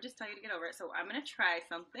thing. I would just tell you to get over it. So I'm gonna try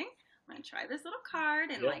something. I'm gonna try this little card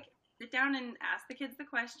and like sit down and ask the kids the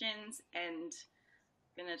questions, and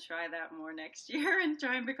gonna try that more next year and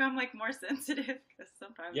try and become like more sensitive because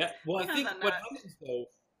sometimes well, I think what happens though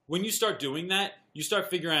when you start doing that, you start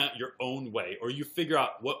figuring out your own way, or you figure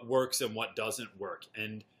out what works and what doesn't work.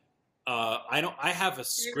 And I have a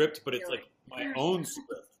script, but it's like my own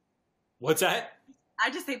script. What's that? I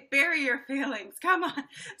just say bury your feelings. Come on.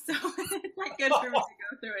 So it's like good for me to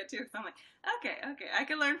go through it too. So I'm like, okay, I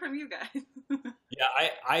can learn from you guys. Yeah,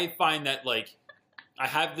 I find that like I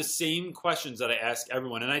have the same questions that I ask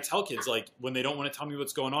everyone, and I tell kids like when they don't want to tell me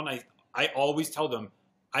what's going on, I always tell them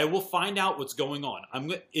I will find out what's going on.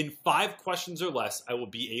 In 5 questions or less, I will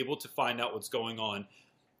be able to find out what's going on,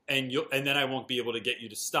 and then I won't be able to get you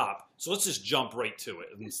to stop. So let's just jump right to it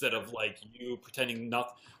instead of like you pretending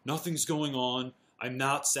nothing's going on. I'm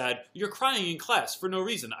not sad. You're crying in class for no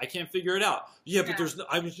reason. I can't figure it out. Yeah, but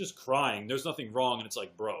I was just crying. There's nothing wrong. And it's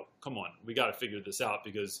like, bro, come on. We got to figure this out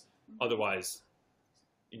because otherwise,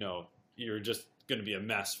 you're just going to be a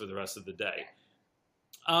mess for the rest of the day.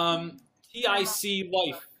 TIC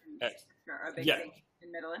Life. Sure, a big thing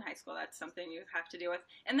in middle and high school. That's something you have to deal with.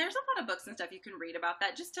 And there's a lot of books and stuff you can read about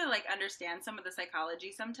that just to like understand some of the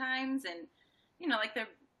psychology sometimes. And, like the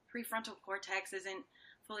prefrontal cortex isn't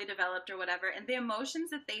fully developed or whatever, and the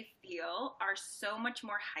emotions that they feel are so much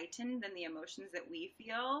more heightened than the emotions that we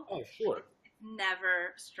feel. Oh, sure. It's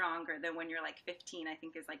never stronger than when you're like 15, I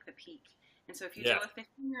think is like the peak. And so if you deal with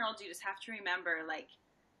 15-year-olds, you just have to remember like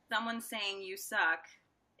someone saying you suck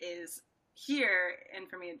is here, and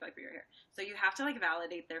for me it's like you're here. So you have to like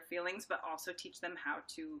validate their feelings, but also teach them how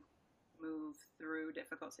to move through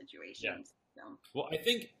difficult situations. So. Well, I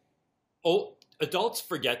think adults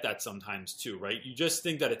forget that sometimes too, right? You just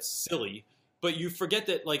think that it's silly, but you forget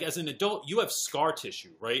that like as an adult, you have scar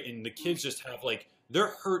tissue, right? And the kids just have like, their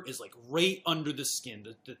hurt is like right under the skin,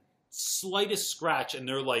 the slightest scratch, and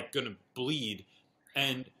they're like going to bleed.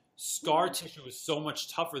 And scar tissue is so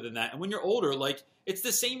much tougher than that. And when you're older, like it's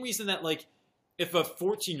the same reason that like if a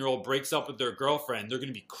 14-year-old breaks up with their girlfriend, they're going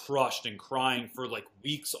to be crushed and crying for like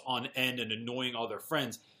weeks on end and annoying all their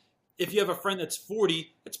friends. If you have a friend that's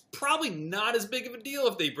 40, it's probably not as big of a deal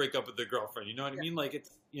if they break up with their girlfriend. You know what I mean? Like it's,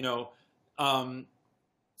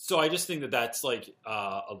 so I just think that that's like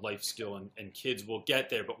a life skill, and kids will get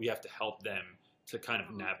there, but we have to help them to kind of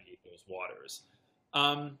navigate those waters.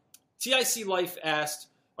 TIC Life asked,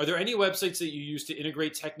 are there any websites that you use to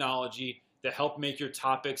integrate technology that help make your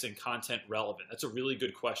topics and content relevant? That's a really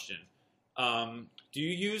good question. Do you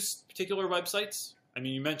use particular websites? I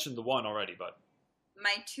mean, you mentioned the one already, but.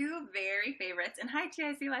 My 2 very favorites, and hi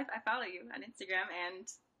TIC Life, I follow you on Instagram and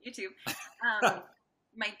YouTube.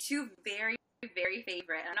 My 2 very, very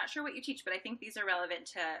favorite, I'm not sure what you teach, but I think these are relevant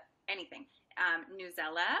to anything.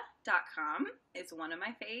 Newsella.com is one of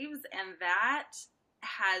my faves, and that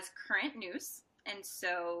has current news. And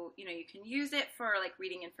so, you can use it for like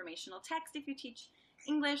reading informational text if you teach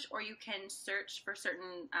English, or you can search for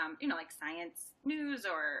certain, like science news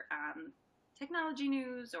or technology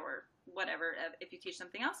news or whatever if you teach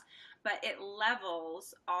something else. But it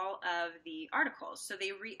levels all of the articles. So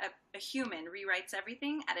a human rewrites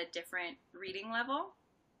everything at a different reading level.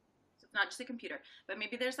 So not just a computer, but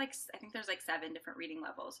maybe there's like, I think there's like 7 different reading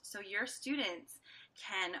levels. So your students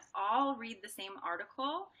can all read the same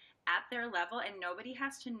article at their level, and nobody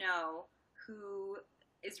has to know who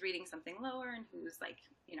is reading something lower and who's like,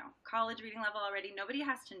 you know, college reading level already. Nobody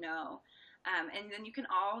has to know. And then you can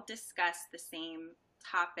all discuss the same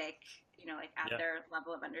topic, you know, like at their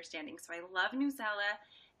level of understanding. So I love Newsela.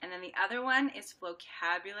 And then the other one is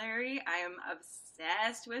Flocabulary. I am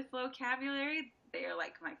obsessed with Flocabulary. They are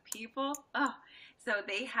like my people. Oh, so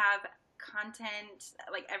they have content,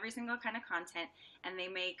 like every single kind of content, and they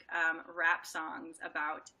make rap songs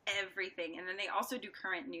about everything. And then they also do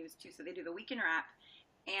current news too. So they do the Week in Rap,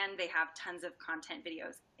 and they have tons of content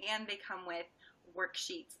videos, and they come with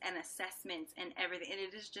worksheets and assessments and everything. And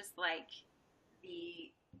it is just like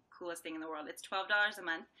the coolest thing in the world. It's $12 a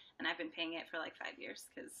month, and I've been paying it for like 5 years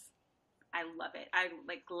because I love it. I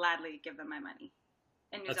like gladly give them my money.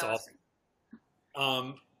 And that's awesome.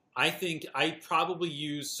 I think I probably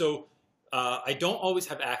use, so I don't always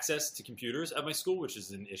have access to computers at my school, which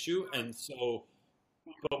is an issue. And so,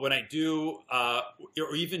 but when I do,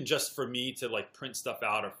 or even just for me to like print stuff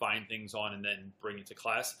out or find things on and then bring it to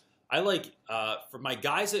class, I like, for my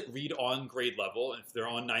guys that read on grade level, if they're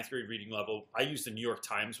on 9th grade reading level, I use the New York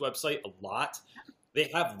Times website a lot. They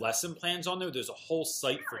have lesson plans on there. There's a whole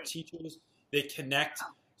site for teachers. They connect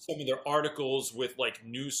some of their articles with like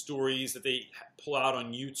news stories that they pull out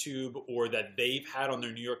on YouTube or that they've had on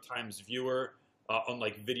their New York Times viewer on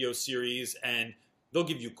like video series. And they'll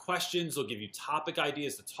give you questions. They'll give you topic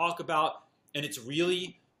ideas to talk about. And it's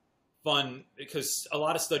really fun because a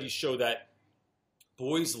lot of studies show that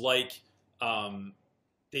boys like,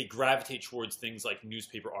 they gravitate towards things like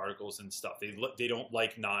newspaper articles and stuff. They don't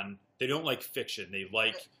like fiction. They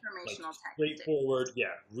like straightforward,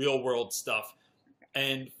 real world stuff.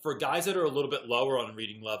 And for guys that are a little bit lower on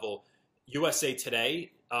reading level, USA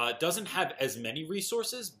Today doesn't have as many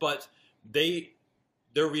resources, but their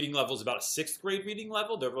reading level is about a 6th grade reading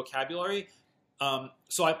level, their vocabulary.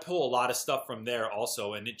 So I pull a lot of stuff from there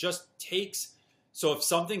also, and it just takes. So if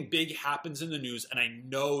something big happens in the news and I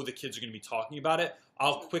know the kids are going to be talking about it,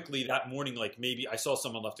 I'll quickly that morning, like maybe I saw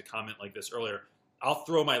someone left a comment like this earlier, I'll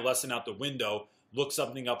throw my lesson out the window, look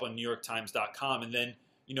something up on NewYorkTimes.com, and then,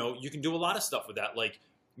 you know, you can do a lot of stuff with that. Like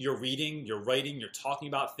you're reading, you're writing, you're talking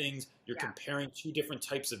about things, you're comparing 2 different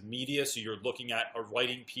types of media. So you're looking at a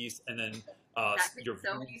writing piece and then you're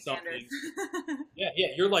reading something.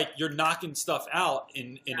 You're knocking stuff out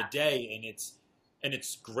in a day, and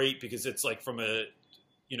it's great because it's like from a,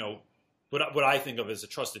 you know, what I think of as a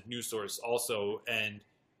trusted news source also, and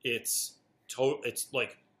it's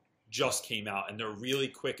like just came out, and they're really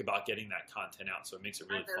quick about getting that content out, so it makes it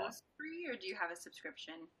really fun. Are those free, or do you have a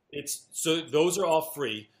subscription? So those are all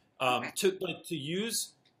free. To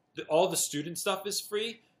use all the student stuff is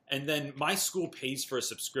free, and then my school pays for a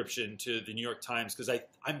subscription to the New York Times because I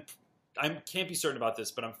can't be certain about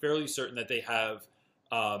this, but I'm fairly certain that they have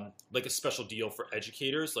like a special deal for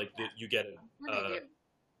educators. Like you get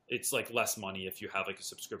it's like less money if you have like a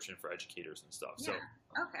subscription for educators and stuff. So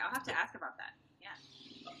okay, I'll have to ask about that.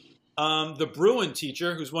 Yeah. The Bruin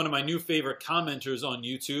teacher, who's one of my new favorite commenters on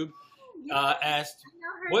YouTube, asked,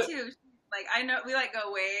 I know her too. Like I know we like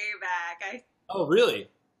go way back. Oh really?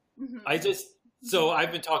 Mm-hmm. So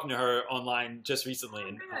I've been talking to her online just recently,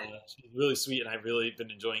 and she's really sweet, and I've really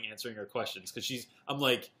been enjoying answering her questions because I'm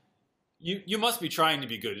like, you must be trying to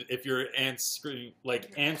be good if you're answering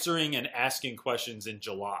and asking questions in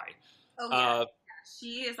July. Oh yeah,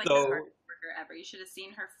 she is like the hardest worker ever. You should have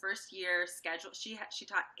seen her first year schedule. She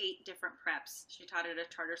taught 8 different preps. She taught at a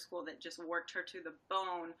charter school that just worked her to the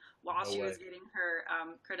bone while she was getting her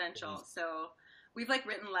credential. So we've like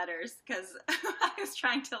written letters because I was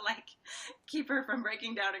trying to like keep her from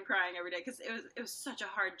breaking down and crying every day because it was such a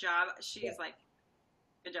hard job. She is like,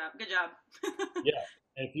 good job. Yeah.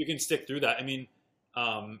 And if you can stick through that, I mean,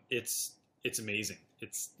 it's amazing.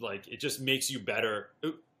 It's like, it just makes you better.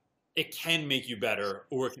 It can make you better,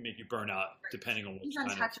 or it can make you burn out, depending on what she's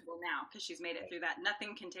untouchable now because she's made it through that.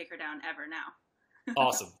 Nothing can take her down ever now.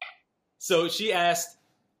 Awesome. So she asked,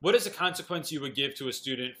 what is a consequence you would give to a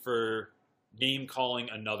student for name calling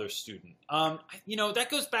another student? You know,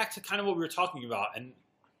 that goes back to kind of what we were talking about. And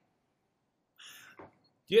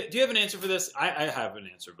do you have an answer for this? I have an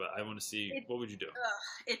answer, but I want to see, what would you do?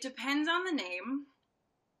 It depends on the name.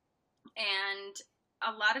 And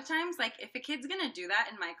a lot of times, like if a kid's going to do that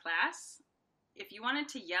in my class, if you wanted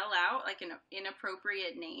to yell out like an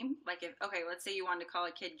inappropriate name, like let's say you wanted to call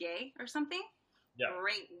a kid gay or something. Yeah.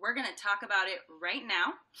 Great. We're going to talk about it right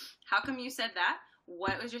now. How come you said that?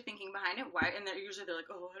 What was your thinking behind it? Why? And they're like,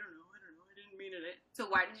 oh, I don't know. I didn't mean it. So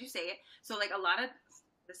why did you say it? So like a lot of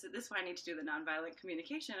this is why I need to do the nonviolent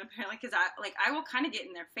communication apparently, because I will kind of get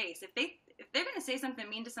in their face if they're going to say something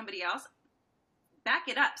mean to somebody else. Back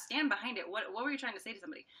it up, stand behind it. What were you trying to say to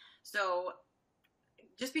somebody? So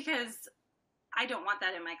just because I don't want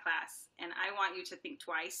that in my class, and I want you to think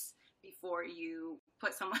twice before you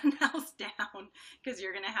put someone else down, because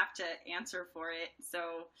you're going to have to answer for it.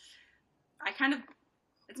 So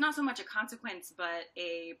it's not so much a consequence, but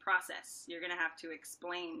a process. You're going to have to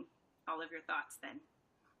explain all of your thoughts then.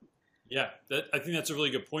 Yeah, I think that's a really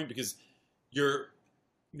good point, because you're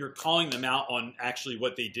calling them out on actually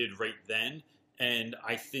what they did right then. And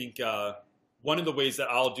I think one of the ways that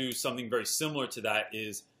I'll do something very similar to that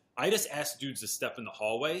is I just ask dudes to step in the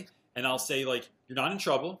hallway, and I'll say, like, you're not in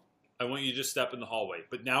trouble. I want you to just step in the hallway.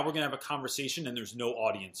 But now we're going to have a conversation, and there's no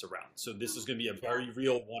audience around. So this is going to be a very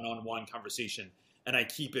real one-on-one conversation. And I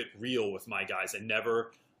keep it real with my guys. I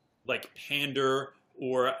never, like, pander,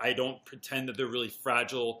 or I don't pretend that they're really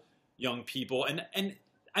fragile young people. And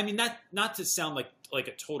I mean, not to sound like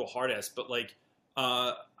a total hard ass, but like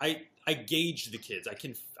I gauge the kids.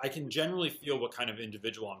 I can generally feel what kind of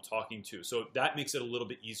individual I'm talking to. So that makes it a little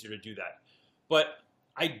bit easier to do that. But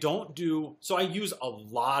I use a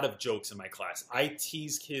lot of jokes in my class. I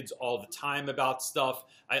tease kids all the time about stuff.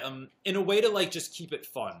 In a way to like just keep it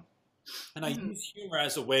fun. And I use humor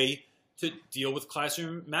as a way to deal with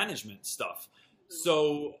classroom management stuff.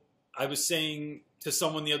 So I was saying to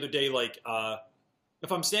someone the other day, like,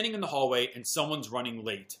 if I'm standing in the hallway and someone's running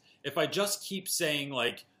late, if I just keep saying,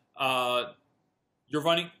 like, you're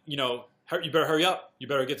running, you better hurry up, you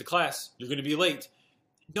better get to class, you're going to be late.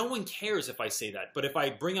 No one cares if I say that. But if I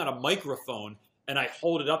bring out a microphone and I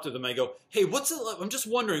hold it up to them, I go, hey, I'm just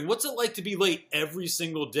wondering, what's it like to be late every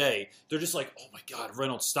single day? They're just like, oh my God,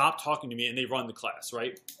 Reynolds, stop talking to me. And they run the class,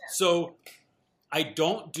 right? Yeah. So I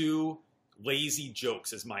don't do lazy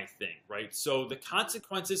jokes as my thing, right? So the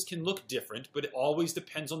consequences can look different, but it always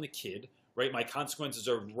depends on the kid, right? My consequences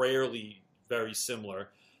are rarely very similar.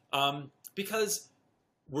 Because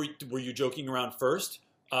were you joking around first?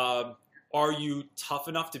 Are you tough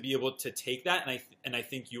enough to be able to take that? And I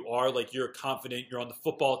think you are. Like, you're confident. You're on the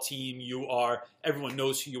football team. You are. Everyone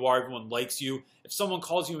knows who you are. Everyone likes you. If someone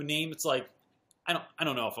calls you a name, it's like, I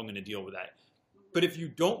don't know if I'm going to deal with that. But if you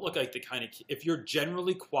don't look like the kind of, if you're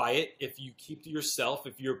generally quiet, if you keep to yourself,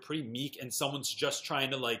 if you're pretty meek, and someone's just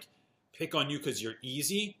trying to like pick on you because you're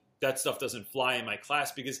easy, that stuff doesn't fly in my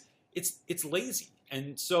class because it's lazy.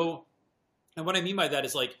 And what I mean by that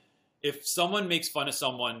is, like, if someone makes fun of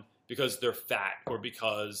someone because they're fat, or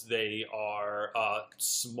because they are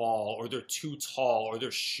small, or they're too tall, or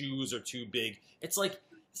their shoes are too big, it's like,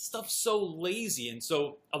 stuff's so lazy. And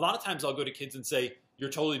so a lot of times I'll go to kids and say, you're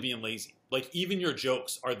totally being lazy. Like, even your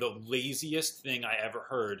jokes are the laziest thing I ever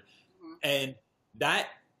heard. Mm-hmm. And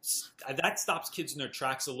that stops kids in their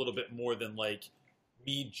tracks a little bit more than like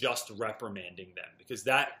me just reprimanding them, because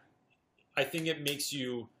that, I think it makes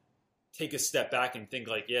you take a step back and think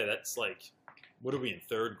like, yeah, that's like, what are we in,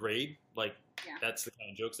 third grade? Like, yeah. That's the kind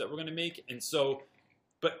of jokes that we're going to make. And so,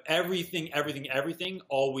 but everything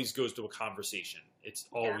always goes to a conversation. It's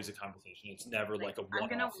always a conversation. It's never like a one-off. I'm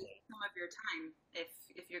going to waste some of your time.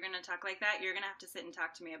 If you're going to talk like that, you're going to have to sit and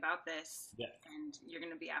talk to me about this. Yeah. And you're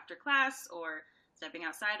going to be after class or stepping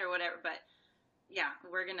outside or whatever. But yeah,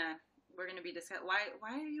 we're going to be discussing,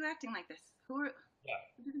 why are you acting like this? Who do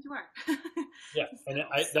you think you are? Yeah. And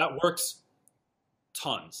that works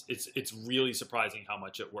tons. It's really surprising how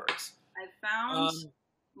much it works. I've found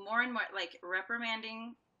more and more, like,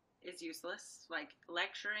 reprimanding is useless. Like,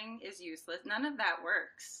 lecturing is useless. None of that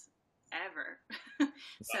works ever.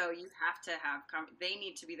 So you have to have, they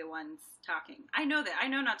need to be the ones talking. I know that. I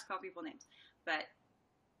know not to call people names, but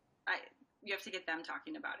you have to get them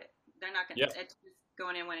talking about it. They're not going to, it's just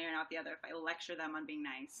going in one ear and out the other if I lecture them on being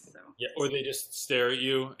nice. So yeah, or they just stare at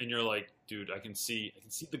you and you're like, dude, I can see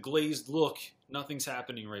the glazed look. Nothing's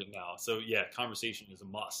happening right now. So yeah, conversation is a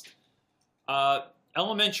must.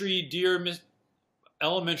 Elementary,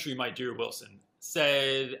 my dear Wilson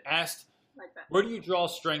asked, where do you draw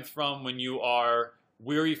strength from when you are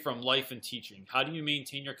weary from life and teaching? How do you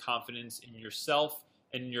maintain your confidence in yourself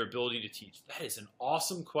and in your ability to teach? That is an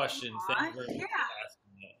awesome question. Thank you very much for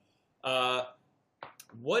asking that.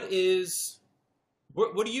 What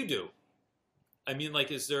do you do? I mean,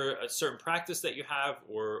 like, is there a certain practice that you have,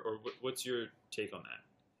 or what's your take on that?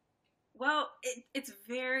 Well, it's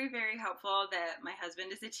very, very helpful that my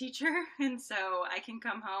husband is a teacher, and so I can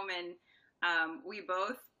come home and we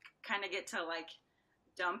both kind of get to, like,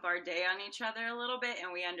 dump our day on each other a little bit,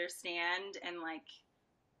 and we understand, and, like,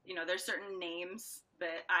 there's certain names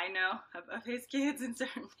that I know of his kids and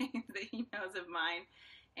certain names that he knows of mine,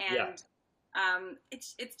 and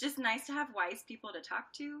It's just nice to have wise people to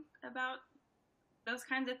talk to about those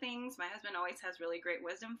kinds of things. My husband always has really great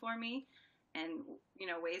wisdom for me, and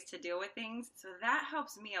ways to deal with things. So that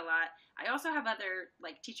helps me a lot. I also have other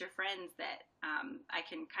like teacher friends that I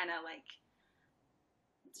can kind of like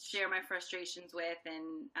share my frustrations with,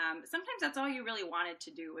 and sometimes that's all you really wanted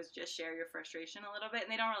to do was just share your frustration a little bit,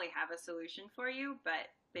 and they don't really have a solution for you,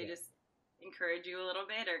 but they just encourage you a little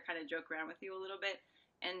bit or kind of joke around with you a little bit.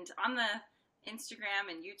 And on the Instagram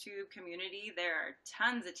and YouTube community, there are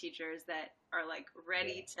tons of teachers that are like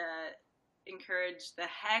ready to encourage the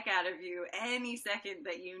heck out of you any second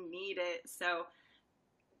that you need it. So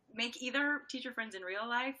make either teacher friends in real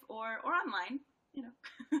life or online,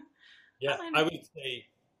 Yeah, Online. I would say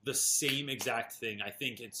the same exact thing. I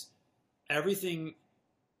think it's everything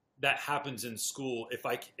that happens in school. If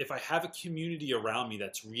I have a community around me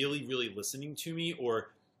that's really, really listening to me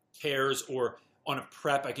or cares, or on a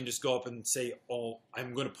prep, I can just go up and say, oh,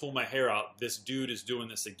 I'm going to pull my hair out. This dude is doing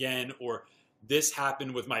this again, or this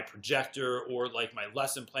happened with my projector, or like my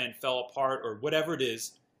lesson plan fell apart, or whatever it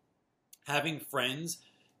is. Having friends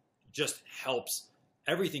just helps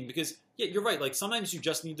everything, because yeah, you're right. Like sometimes you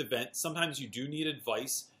just need to vent. Sometimes you do need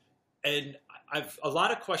advice. And I've a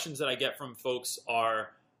lot of questions that I get from folks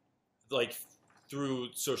are like through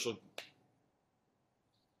social,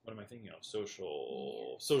 what am I thinking of?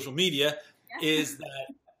 Social media, is that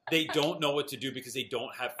they don't know what to do because they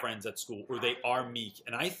don't have friends at school, or they are meek.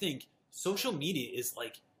 And I think social media is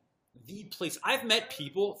like the place. I've met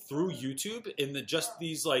people through YouTube in just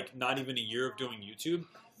these like not even a year of doing YouTube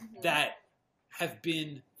that have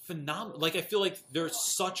been phenomenal. Like I feel like they're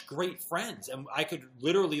such great friends, and I could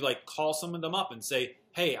literally like call some of them up and say,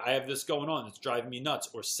 hey, I have this going on, it's driving me nuts,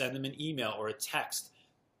 or send them an email or a text.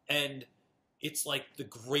 And it's like the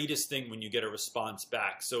greatest thing when you get a response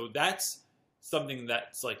back. So that's something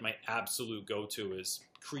that's like my absolute go-to, is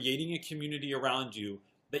creating a community around you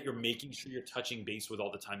that you're making sure you're touching base with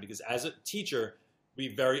all the time. Because as a teacher, we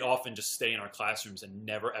very often just stay in our classrooms and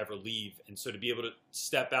never ever leave. And so to be able to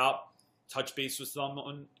step out, touch base with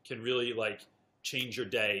someone can really like change your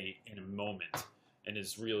day in a moment, and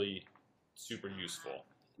is really super useful.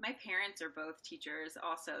 My parents are both teachers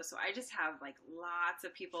also, so I just have like lots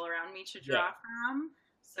of people around me to draw from.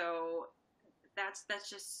 So that's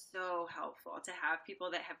just so helpful to have people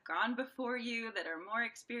that have gone before you, that are more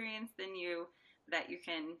experienced than you, that you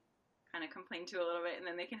can kind of complain to a little bit, and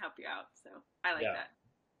then they can help you out. So I like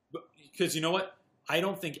that. Because you know what? I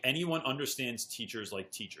don't think anyone understands teachers like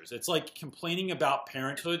teachers. It's like complaining about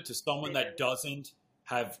parenthood to someone that doesn't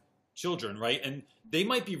have children, right? And they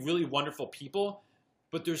might be really wonderful people,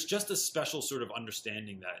 but there's just a special sort of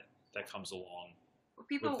understanding that comes along. Well,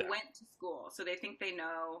 people went to school, so they think they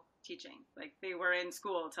know teaching. Like they were in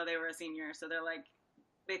school until they were a senior, so they're like,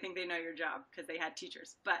 they think they know your job because they had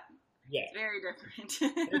teachers. But it's very different.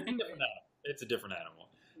 It's a different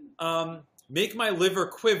animal. Make My Liver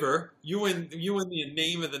Quiver, you in the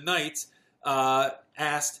Name of the Night,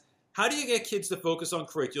 asked, how do you get kids to focus on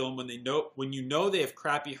curriculum when you know they have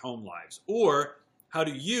crappy home lives? Or how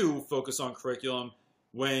do you focus on curriculum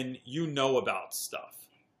when you know about stuff?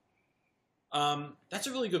 That's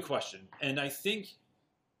a really good question. And I think,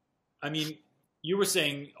 I mean, you were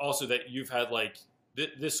saying also that you've had like,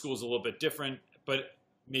 this school is a little bit different, but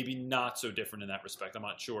maybe not so different in that respect. I'm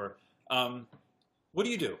not sure. What do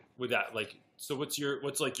you do with that? Like, so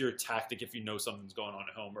what's like your tactic if you know something's going on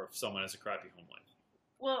at home, or if someone has a crappy home life?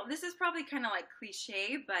 Well, this is probably kind of like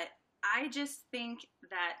cliche, but I just think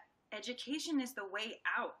that education is the way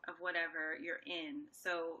out of whatever you're in.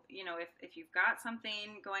 So, if you've got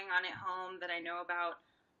something going on at home that I know about,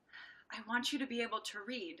 I want you to be able to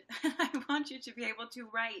read. I want you to be able to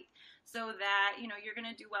write, so that, you're going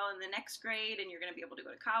to do well in the next grade, and you're going to be able to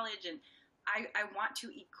go to college. And I want to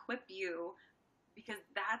equip you, because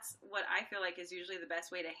that's what I feel like is usually the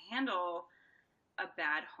best way to handle a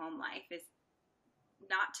bad home life, is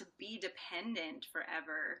not to be dependent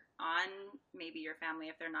forever on maybe your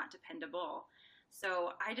family if they're not dependable.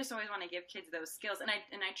 So I just always want to give kids those skills, and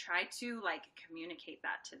I try to like communicate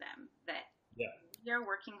that to them, that you're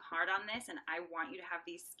working hard on this, and I want you to have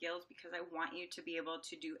these skills because I want you to be able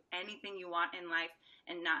to do anything you want in life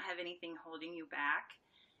and not have anything holding you back.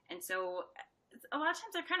 And so a lot of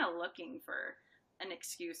times they're kind of looking for an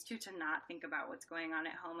excuse to not think about what's going on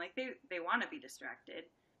at home. Like they want to be distracted.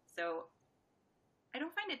 So I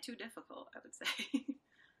don't find it too difficult, I would say.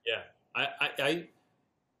 Yeah.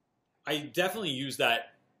 I definitely use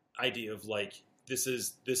that idea of like, this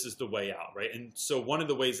is the way out, right? And so one of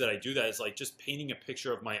the ways that I do that is like just painting a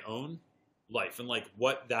picture of my own life and like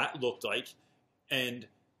what that looked like, and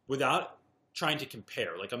without trying to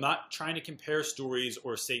compare. Like, I'm not trying to compare stories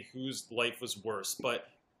or say whose life was worse, but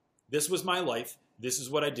this was my life. This is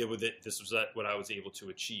what I did with it. This was what I was able to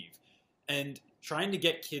achieve. And trying to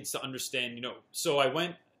get kids to understand, you know, so I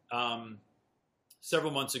went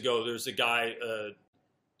several months ago. There's a guy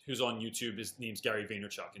who's on YouTube. His name's Gary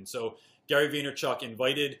Vaynerchuk. And so Gary Vaynerchuk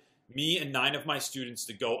invited me and 9 of my students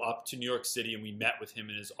to go up to New York City, and we met with him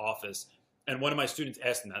in his office. And one of my students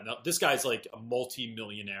asked him that. Now, this guy's like a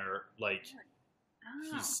multi-millionaire, like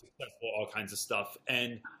he's successful, all kinds of stuff.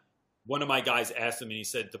 And one of my guys asked him, and he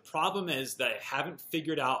said, the problem is that I haven't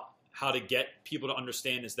figured out how to get people to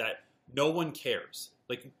understand is that no one cares.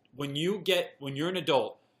 Like, when you're an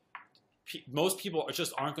adult, most people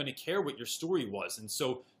just aren't going to care what your story was. And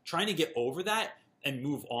so trying to get over that and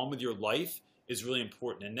move on with your life is really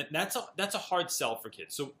important. And that's a hard sell for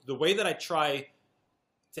kids. So the way that I try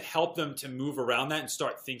to help them to move around that and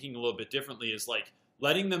start thinking a little bit differently is like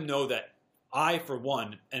letting them know that I, for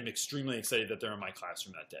one, am extremely excited that they're in my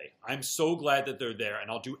classroom that day. I'm so glad that they're there, and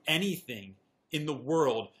I'll do anything in the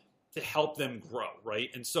world to help them grow, right?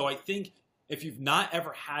 And so I think if you've not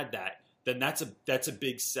ever had that, then that's a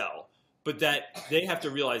big sell. But that they have to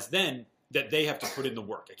realize then that they have to put in the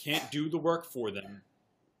work. I can't do the work for them.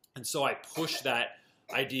 And so I push that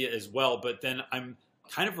idea as well, but then I'm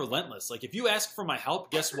kind of relentless. Like, if you ask for my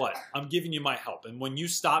help, guess what? I'm giving you my help. And when you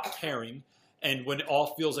stop caring and when it all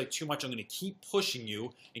feels like too much, I'm going to keep pushing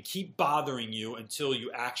you and keep bothering you until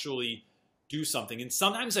you actually do something. And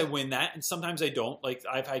sometimes I win that and sometimes I don't. Like,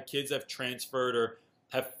 I've had kids that have transferred or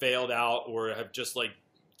have failed out or have just like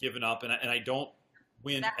given up, and I don't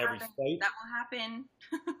win every fight. That will happen.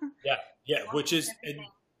 Yeah, which is, and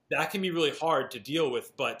that can be really hard to deal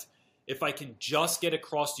with, but if I can just get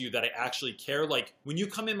across to you that I actually care, like when you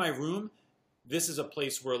come in my room, this is a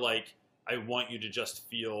place where like I want you to just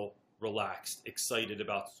feel relaxed, excited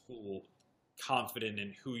about school, confident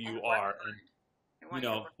in who you are. And, you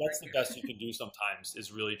know, that's the best you can do sometimes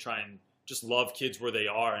is really try and just love kids where they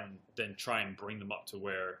are and then try and bring them up to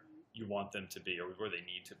where you want them to be or where they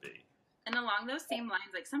need to be. And along those same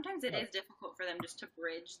lines, like sometimes it is difficult for them just to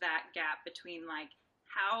bridge that gap between like,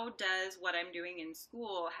 how does what I'm doing in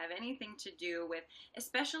school have anything to do with,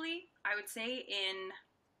 especially I would say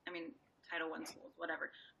Title I schools,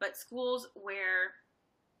 whatever, but schools where,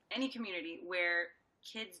 any community where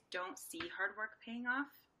kids don't see hard work paying off,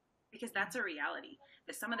 because that's a reality,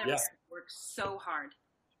 that some of them work so hard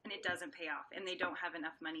and it doesn't pay off and they don't have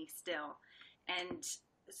enough money still. And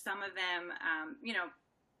some of them, you know,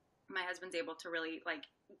 my husband's able to really like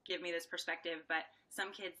give me this perspective, but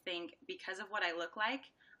some kids think because of what I look like,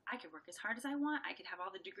 I could work as hard as I want. I could have all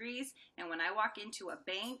the degrees. And when I walk into a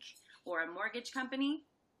bank or a mortgage company,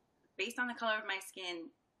 based on the color of my skin,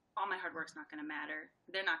 all my hard work's not going to matter.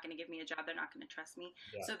 They're not going to give me a job. They're not going to trust me.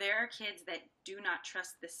 Yeah. So there are kids that do not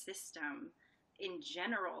trust the system in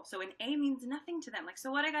general. So an A means nothing to them. Like, so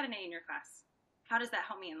what, I got an A in your class. How does that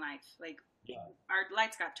help me in life? Like, our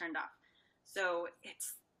lights got turned off. So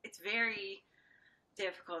it's very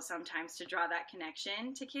difficult sometimes to draw that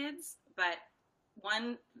connection to kids. But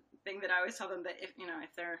one thing that I always tell them, that if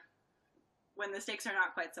when the stakes are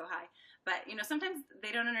not quite so high, but you know, sometimes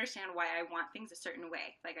they don't understand why I want things a certain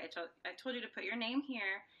way. Like I told you to put your name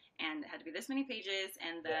here, and it had to be this many pages,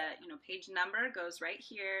 and the page number goes right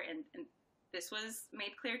here, and this was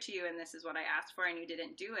made clear to you, and this is what I asked for, and you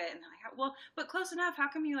didn't do it. And they're like, well, but close enough. How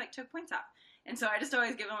come you like took points off? And so I just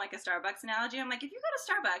always give them like a Starbucks analogy. I'm like, if you go to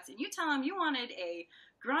Starbucks and you tell them you wanted a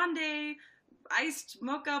grande iced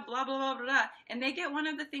mocha, blah, blah, blah, blah, blah, and they get one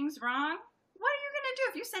of the things wrong, what are you going to do?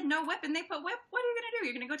 If you said no whip and they put whip, what are you going to do?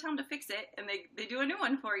 You're going to go tell them to fix it, and they do a new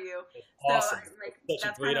one for you. Awesome. So, like,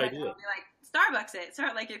 that's a great idea. I'll be like, Starbucks it. So,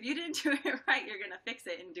 like, if you didn't do it right, you're going to fix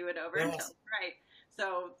it and do it over until it's right.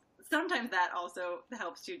 So sometimes that also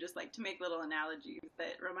helps too, just like to make little analogies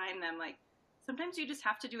that remind them, like, sometimes you just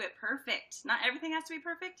have to do it perfect. Not everything has to be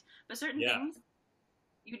perfect, but certain things,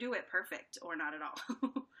 you do it perfect or not at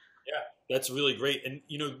all. Yeah, that's really great. And,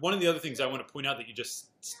 you know, one of the other things I want to point out that you just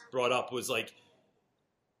brought up was like,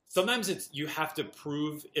 sometimes you have to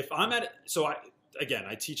prove if I'm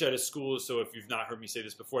I teach at a school. So if you've not heard me say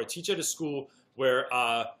this before, I teach at a school where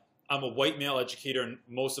I'm a white male educator and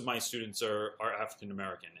most of my students are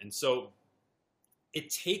African-American. And so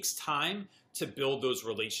it takes time to build those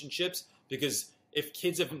relationships, because if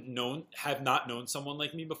kids have not known someone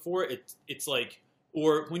like me before, it's like,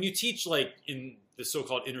 or when you teach like in the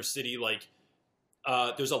so-called inner city, like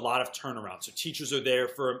there's a lot of turnaround. So teachers are there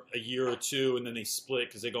for a year or two, and then they split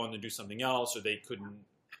because they go on to do something else, or they couldn't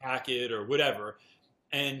hack it or whatever.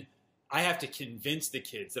 And I have to convince the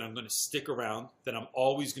kids that I'm going to stick around, that I'm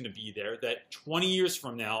always going to be there, that 20 years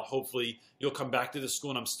from now, hopefully you'll come back to the school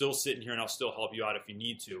and I'm still sitting here and I'll still help you out if you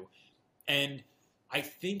need to. And I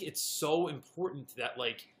think it's so important that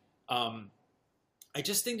like, I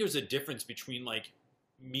just think there's a difference between like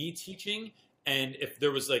me teaching and if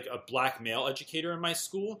there was like a black male educator in my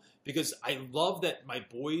school, because I love that my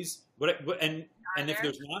boys, and if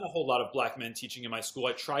there's not a whole lot of black men teaching in my school,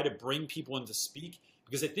 I try to bring people in to speak,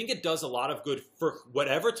 because I think it does a lot of good for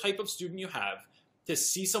whatever type of student you have, to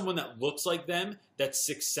see someone that looks like them that's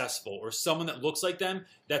successful, or someone that looks like them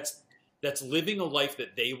that's living a life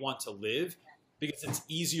that they want to live, because it's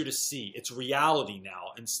easier to see. It's reality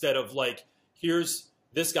now, instead of like, here's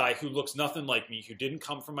this guy who looks nothing like me, who didn't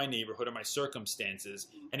come from my neighborhood or my circumstances.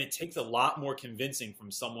 And it takes a lot more convincing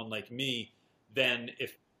from someone like me than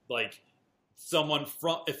if someone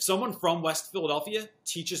from West Philadelphia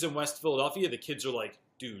teaches in West Philadelphia, the kids are like,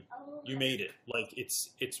 dude, you made it. Like it's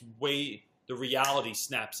way, the reality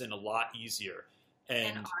snaps in a lot easier.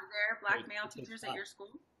 And are there black male teachers at your school?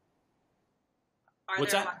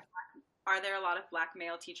 What's that? Are there a lot of black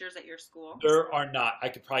male teachers at your school? There are not. I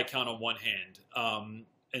could probably count on one hand.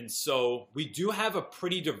 And so we do have a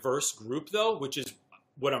pretty diverse group, though, which is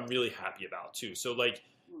what I'm really happy about, too. So, like,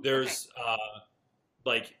 there's,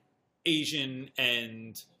 like, Asian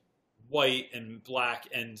and white and black.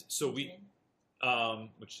 And so we,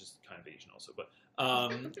 which is kind of Asian also. But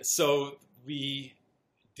so we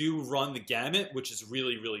do run the gamut, which is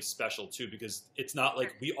really, really special, too, because it's not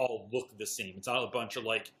like we all look the same. It's not a bunch of,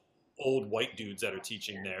 like, old white dudes that are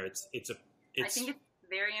teaching there. I think it's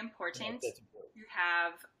very important to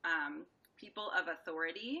have people of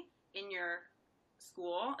authority in your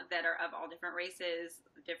school that are of all different races,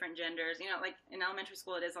 different genders. You know, like in elementary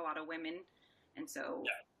school, it is a lot of women, and so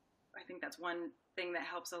I think that's one thing that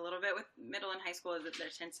helps a little bit with middle and high school, is that there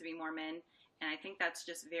tends to be more men, and I think that's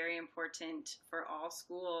just very important for all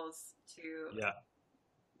schools to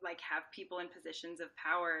like have people in positions of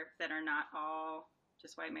power that are not all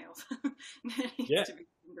just white males. There needs to be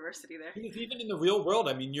some diversity there. Because even in the real world,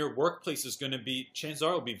 I mean, your workplace is going to be, chances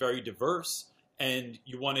are, will be very diverse, and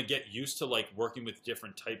you want to get used to like working with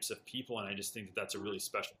different types of people. And I just think that that's a really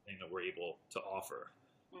special thing that we're able to offer.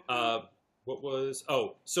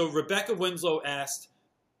 So Rebecca Winslow asked,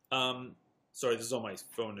 sorry, this is on my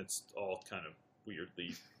phone. It's all kind of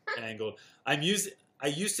weirdly angled. I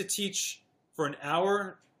used to teach for an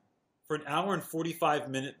hour and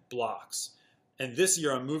 45-minute blocks. And this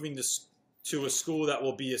year I'm moving to a school that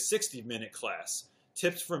will be a 60-minute class.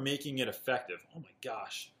 Tips for making it effective. Oh my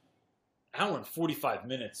gosh. Hour and 45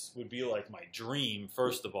 minutes would be like my dream,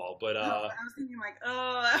 first of all. But I was thinking like,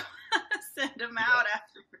 I want to send them out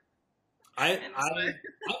after. I'm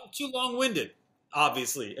too long-winded,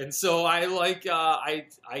 obviously. And so I like, I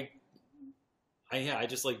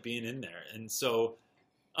just like being in there. And so,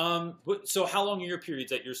 so how long are your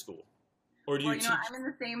periods at your school? Or do you teach? I'm in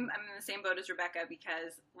the same boat as Rebecca,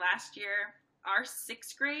 because last year our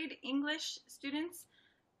 6th grade English students,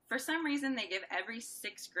 for some reason, they give every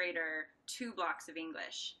 6th grader 2 blocks of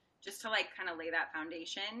English, just to like kind of lay that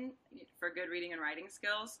foundation for good reading and writing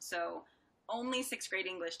skills. So only 6th grade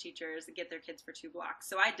English teachers get their kids for 2 blocks.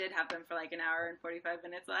 So I did have them for like an hour and 45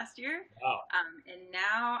 minutes last year. Wow. And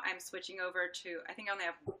now I'm switching over to, I think I only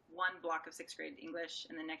have 1 block of 6th grade English,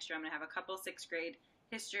 and then next year I'm going to have a couple 6th grade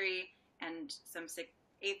history and some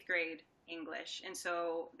 8th grade English. And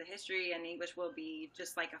so the history and English will be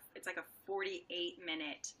just like it's like a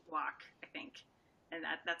 48-minute block, I think. And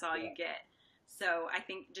that's all you get. So I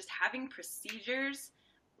think just having procedures,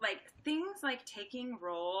 like things like taking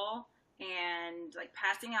roll and like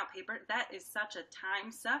passing out paper, that is such a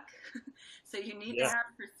time suck. So you need to have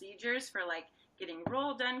procedures for like getting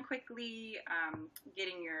roll done quickly,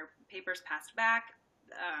 getting your papers passed back,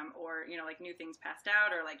 or, you know, like new things passed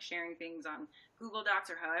out, or like sharing things on Google Docs,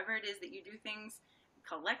 or however it is that you do things,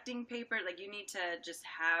 collecting paper. Like you need to just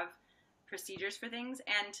have procedures for things.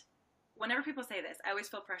 And whenever people say this, I always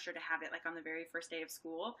feel pressure to have it like on the very first day of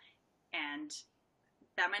school, and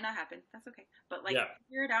that might not happen. That's okay. But like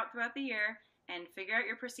figure it out throughout the year and figure out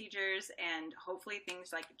your procedures, and hopefully things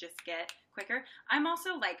like just get quicker. I'm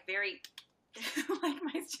also like very like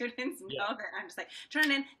my students know that I'm just like,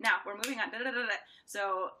 turn it in now, we're moving on,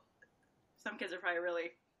 So some kids are probably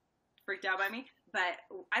really freaked out by me, but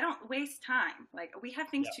I don't waste time. Like we have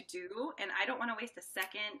things to do, and I don't want to waste a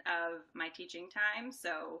second of my teaching time.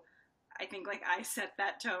 So I think like I set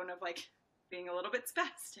that tone of like being a little bit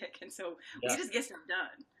spastic, and so we just get stuff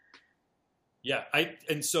done. Yeah,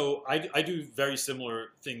 I do very similar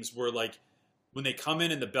things where like when they come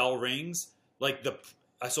in and the bell rings, like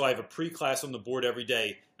so I have a pre-class on the board every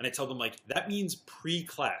day, and I tell them like that means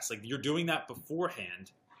pre-class, like you're doing that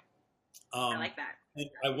beforehand. I like that. And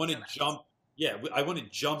I want to jump, yeah, I want to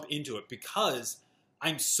jump into it because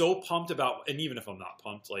I'm so pumped about, and even if I'm not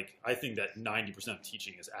pumped, like I think that 90% of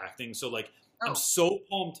teaching is acting. So like I'm so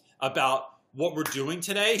pumped about what we're doing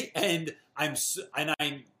today, and I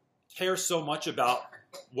care so much about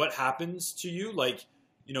what happens to you. Like,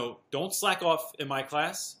 you know, don't slack off in my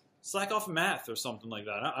class. Slack off in math or something like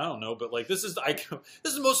that. I don't know, but like this is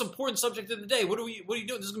the most important subject of the day. What are you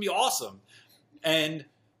doing? This is gonna be awesome. And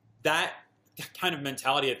that kind of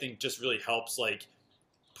mentality, I think, just really helps like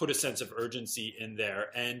put a sense of urgency in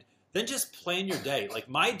there, and then just plan your day. Like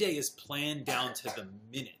my day is planned down to the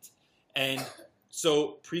minute, and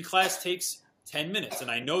so pre-class takes 10 minutes,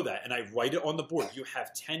 and I know that, and I write it on the board. You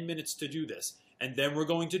have 10 minutes to do this. And then we're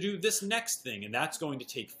going to do this next thing, and that's going to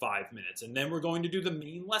take 5 minutes. And then we're going to do the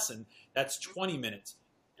main lesson. That's 20 minutes.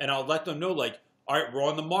 And I'll let them know, like, all right, we're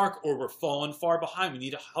on the mark, or we're falling far behind. We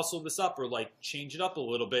need to hustle this up, or, like, change it up a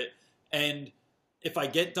little bit. And if I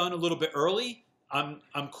get done a little bit early, I'm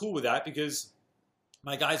cool with that because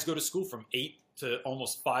my guys go to school from 8 to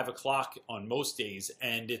almost 5 o'clock on most days.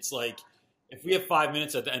 And it's like, if we have 5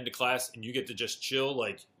 minutes at the end of class and you get to just chill,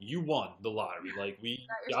 like you won the lottery. Like we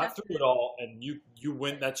got through it all and you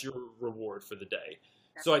win. That's your reward for the day.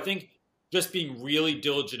 So I think just being really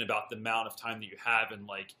diligent about the amount of time that you have and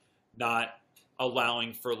like not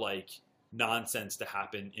allowing for like nonsense to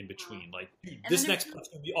happen in between. Like, dude, this next part's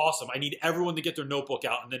gonna be awesome. I need everyone to get their notebook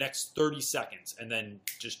out in the next 30 seconds and then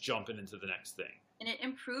just jumping into the next thing. And it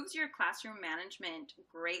improves your classroom management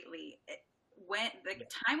greatly. When the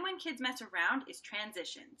time when kids mess around is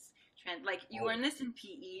transitions. Like you learn this in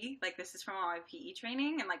PE, like this is from all my PE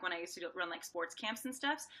training and like when I used to run like sports camps and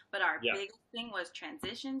stuff, but our biggest thing was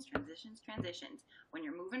transitions. When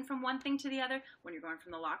you're moving from one thing to the other, when you're going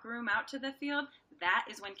from the locker room out to the field, that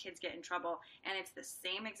is when kids get in trouble. And it's the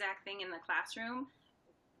same exact thing in the classroom.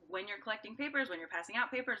 When you're collecting papers, when you're passing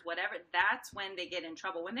out papers, whatever, that's when they get in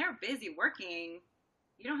trouble. When they're busy working,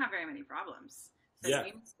 you don't have very many problems. So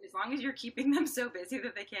as long as you're keeping them so busy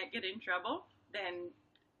that they can't get in trouble, then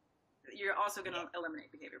you're also going to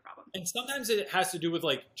eliminate behavior problems. And sometimes it has to do with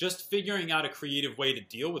like just figuring out a creative way to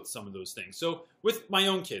deal with some of those things. So with my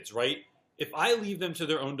own kids, right? If I leave them to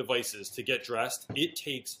their own devices to get dressed, it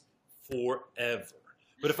takes forever.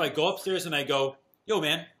 But if I go upstairs and I go, yo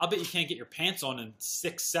man, I'll bet you can't get your pants on in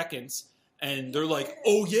 6 seconds. And they're like,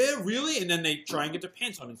 oh yeah, really? And then they try and get their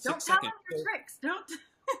pants on in 6 seconds. Don't tell them your tricks. Don't.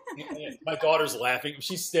 My daughter's laughing.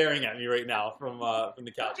 She's staring at me right now from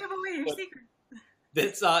the couch. Don't give away your secret.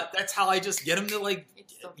 That's how I just get them to like,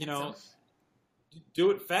 you know,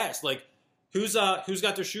 do it fast. Like, who's got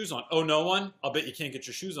their shoes on? Oh, no one. I'll bet you can't get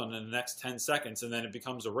your shoes on in the next 10 seconds, and then it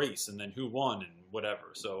becomes a race, and then who won and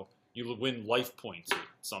whatever. So you win life points or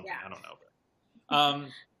something. Yeah. I don't know. But,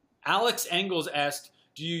 Alex Engels asked,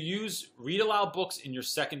 "Do you use read aloud books in your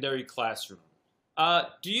secondary classroom?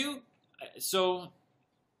 Do you? So."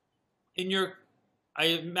 I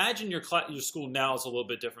imagine your school now is a little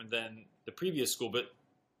bit different than the previous school, but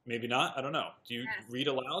maybe not. I don't know. Do you read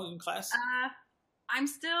aloud in class? I'm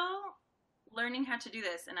still learning how to do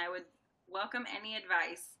this, and I would welcome any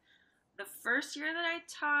advice. The first year that I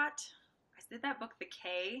taught, I did that book, The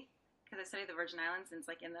K, because I studied the Virgin Islands, and it's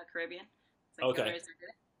like in the Caribbean. It's like okay.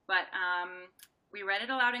 But we read it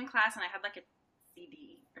aloud in class, and I had like a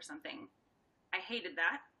CD or something. I hated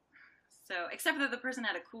that. So, except that the person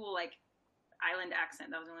had a cool, like, island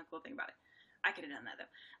accent. That was the only cool thing about it. I could have done that,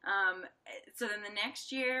 though. So then the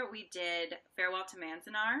next year, we did Farewell to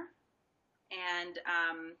Manzanar. And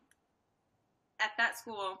at that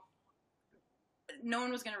school, no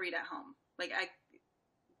one was going to read at home. Like,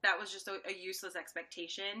 that was just a useless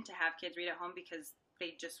expectation to have kids read at home because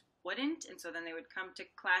they just wouldn't. And so then they would come to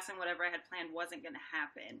class and whatever I had planned wasn't going to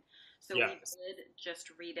happen. So we did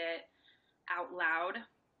just read it out loud.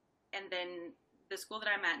 And then the school that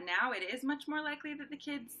I'm at now, it is much more likely that the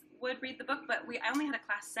kids would read the book, but I only had a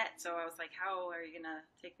class set, so I was like, how are you going to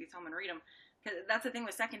take these home and read them? Because that's the thing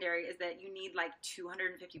with secondary is that you need like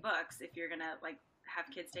 250 books if you're going to like have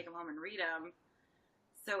kids take them home and read them.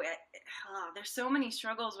 So there's so many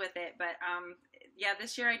struggles with it, but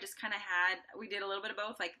this year I just kind of we did a little bit of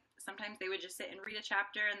both. Like sometimes they would just sit and read a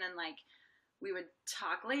chapter and then like we would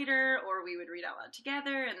talk later, or we would read out loud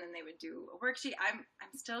together, and then they would do a worksheet. I'm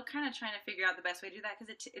still kind of trying to figure out the best way to do that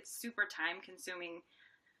because it's super time consuming.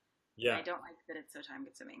 Yeah, I don't like that it's so time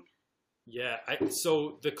consuming. Yeah,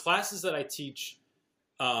 so the classes that I teach,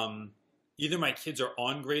 either my kids are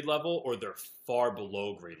on grade level or they're far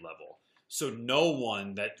below grade level. So no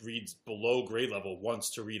one that reads below grade level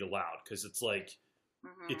wants to read aloud because it's like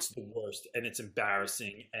it's the worst and it's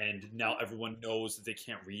embarrassing. And now everyone knows that they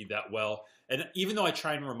can't read that well. And even though I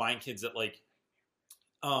try and remind kids that like,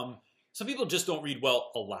 some people just don't read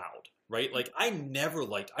well aloud, right? Like I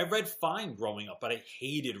read fine growing up, but I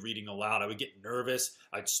hated reading aloud. I would get nervous.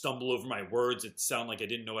 I'd stumble over my words. It'd sound like I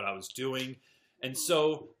didn't know what I was doing. And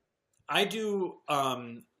so I do,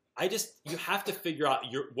 you have to figure out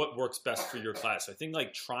what works best for your class. So I think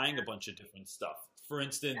like trying a bunch of different stuff. For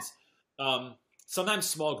instance, sometimes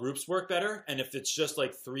small groups work better. And if it's just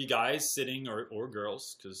like 3 guys sitting or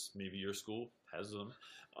girls, because maybe your school has them,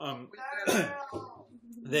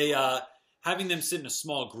 they having them sit in a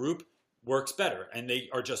small group works better, and they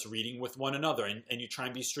are just reading with one another, and you try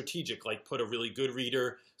and be strategic, like put a really good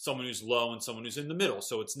reader, someone who's low, and someone who's in the middle,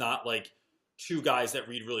 so it's not like 2 guys that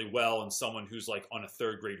read really well and someone who's like on a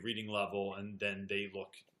 3rd grade reading level, and then they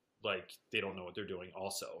look like they don't know what they're doing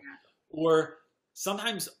also. Or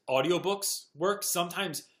sometimes audiobooks work.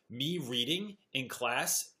 Sometimes me reading in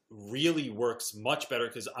class really works much better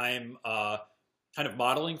because I'm kind of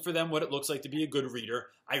modeling for them what it looks like to be a good reader.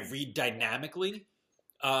 I read dynamically.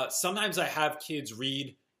 Sometimes I have kids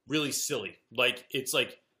read really silly. Like it's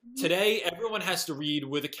like today everyone has to read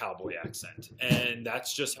with a cowboy accent, and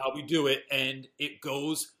that's just how we do it. And it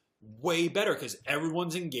goes way better because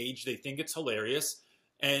everyone's engaged. They think it's hilarious,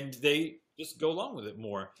 and they just go along with it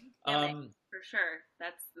more. For sure,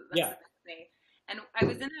 that's the best way. And I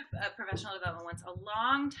was in a professional development once a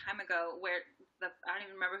long time ago where I don't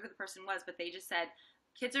even remember who the person was, but they just said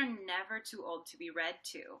kids are never too old to be read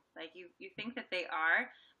to. Like you think that they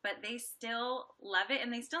are, but they still love it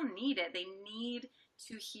and they still need it. They need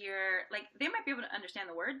to hear, like they might be able to understand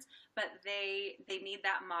the words, but they need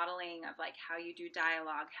that modeling of like how you do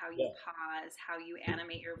dialogue, how you pause, how you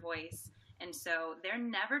animate your voice. And so they're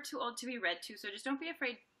never too old to be read to. So just don't be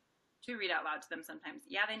afraid to read out loud to them sometimes.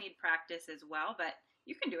 Yeah, they need practice as well, but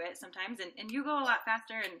you can do it sometimes, and you go a lot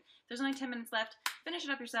faster, and there's only 10 minutes left. Finish it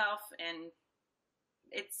up yourself, and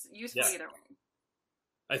it's useful either way.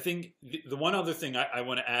 I think the one other thing I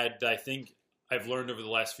want to add that I think I've learned over the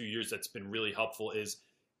last few years that's been really helpful is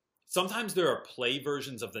sometimes there are play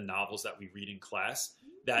versions of the novels that we read in class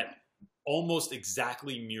that almost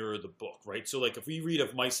exactly mirror the book, right? So like if we read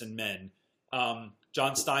Of Mice and Men,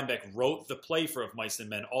 John Steinbeck wrote the play for Of Mice and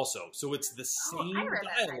Men also. So it's the same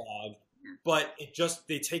dialogue, but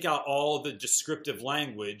they take out all the descriptive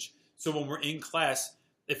language. So when we're in class,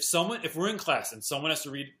 if we're in class and someone has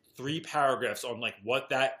to read 3 paragraphs on like what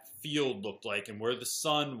that field looked like and where the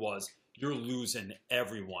sun was, you're losing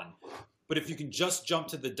everyone. But if you can just jump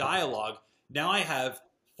to the dialogue, now I have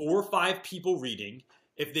 4 or 5 people reading.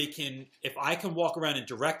 If I can walk around and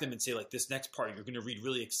direct them and say like, this next part, you're going to read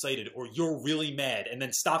really excited or you're really mad, and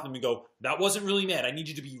then stop them and go, that wasn't really mad. I need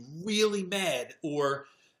you to be really mad. Or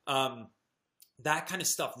that kind of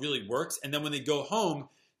stuff really works. And then when they go home,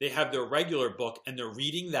 they have their regular book and they're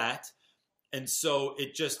reading that. And so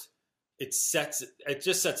it just sets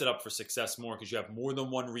it up for success more because you have more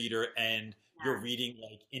than one reader and you're reading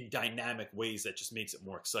like in dynamic ways that just makes it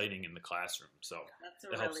more exciting in the classroom. So that's a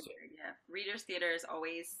really good idea. Reader's theater is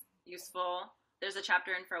always useful. There's a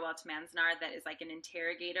chapter in Farewell to Manzanar that is like an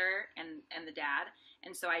interrogator and the dad.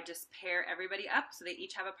 And so I just pair everybody up so they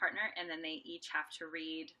each have a partner, and then they each have to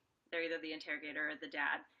read. They're either the interrogator or the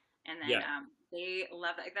dad. And then they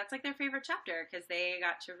love it. That's like their favorite chapter because they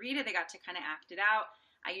got to read it. They got to kind of act it out.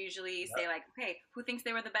 I usually say like, okay, who thinks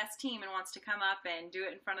they were the best team and wants to come up and do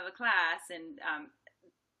it in front of the class? And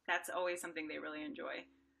that's always something they really enjoy.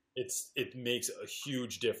 It makes a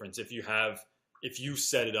huge difference if you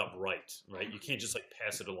set it up right? You can't just like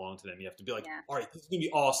pass it along to them. You have to be like, all right, this is gonna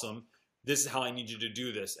be awesome. This is how I need you to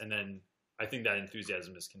do this. And then I think that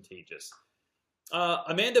enthusiasm is contagious.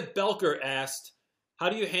 Amanda Belker asked, how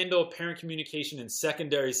do you handle parent communication in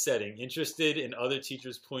secondary setting? Interested in other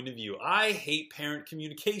teachers' point of view. I hate parent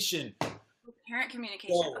communication. Parent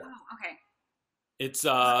communication. Oh, okay. It's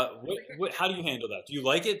how do you handle that? Do you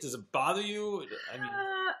like it? Does it bother you? I mean,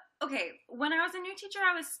 okay. When I was a new teacher,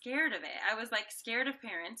 I was scared of it. I was like scared of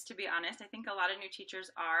parents, to be honest. I think a lot of new teachers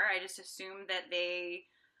are. I just assumed that they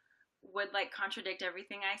would like contradict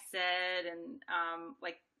everything I said, and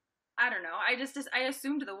like, I don't know. I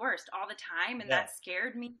assumed the worst all the time, and that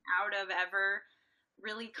scared me out of ever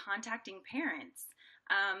really contacting parents.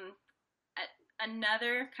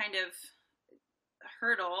 Another kind of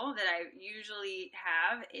hurdle that I usually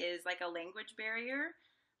have is like a language barrier.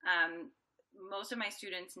 Most of my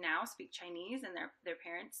students now speak Chinese, and their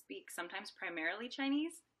parents speak sometimes primarily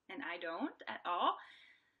Chinese, and I don't at all.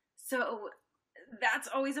 So that's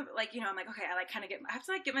always like, I'm like, okay, I have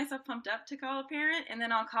to like get myself pumped up to call a parent, and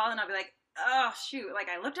then I'll call and I'll be like, oh shoot, like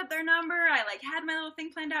I looked up their number, I like had my little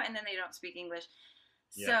thing planned out, and then they don't speak English.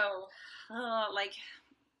 Yeah. So, like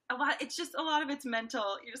a lot, it's just a lot of it's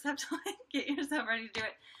mental. You just have to like get yourself ready to do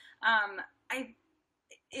it.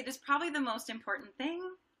 It is probably the most important thing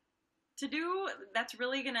to do. That's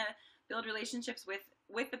really gonna build relationships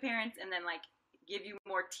with the parents, and then like give you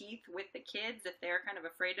more teeth with the kids if they're kind of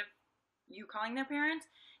afraid of you calling their parents.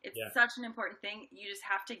 It's such an important thing. You just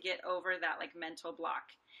have to get over that like mental block.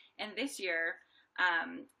 And this year,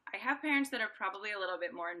 I have parents that are probably a little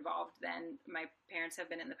bit more involved than my parents have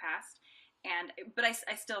been in the past. But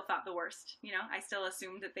I still thought the worst, you know, I still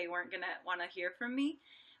assumed that they weren't going to want to hear from me.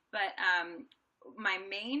 But my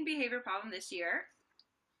main behavior problem this year,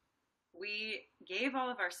 we gave all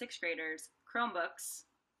of our 6th graders Chromebooks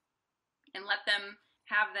and let them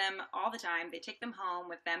have them all the time. They take them home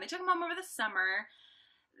with them. They took them home over the summer,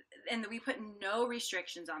 and we put no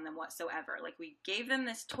restrictions on them whatsoever. Like, we gave them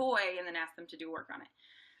this toy and then asked them to do work on it.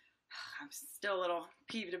 I'm still a little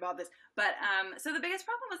peeved about this. But so the biggest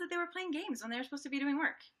problem was that they were playing games when they were supposed to be doing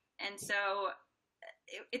work. And so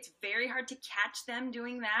it's very hard to catch them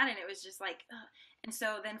doing that. And it was just like, ugh. And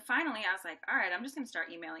so then finally I was like, all right, I'm just going to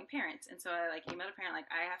start emailing parents. And so I like emailed a parent, like,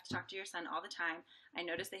 I have to talk to your son all the time. I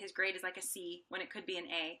noticed that his grade is like a C when it could be an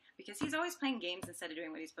A because he's always playing games instead of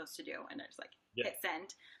doing what he's supposed to do. And I just like hit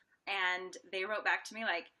send. And they wrote back to me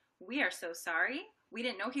like, we are so sorry. We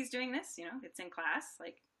didn't know he's doing this. You know, it's in class.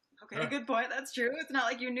 Like, okay, good point. That's true. It's not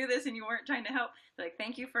like you knew this and you weren't trying to help. They're like,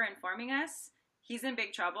 thank you for informing us. He's in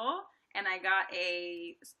big trouble. And I got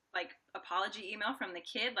a like apology email from the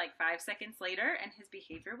kid like 5 seconds later, and his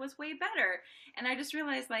behavior was way better. And I just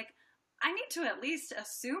realized like I need to at least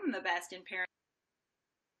assume the best in parents.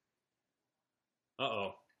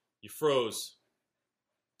 Uh-oh, you froze.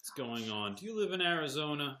 What's going on? Do you live in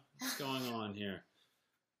Arizona? What's going on here?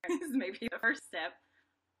 This is maybe the first step.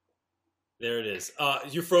 There it is.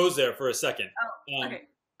 You froze there for a second. Oh, okay.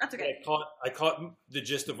 That's okay. I caught the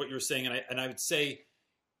gist of what you were saying, and I would say,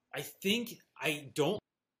 I think I don't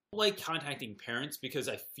like contacting parents because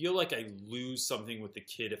I feel like I lose something with the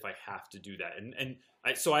kid if I have to do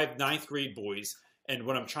that. So I have 9th grade boys, and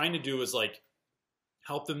what I'm trying to do is like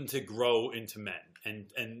help them to grow into men.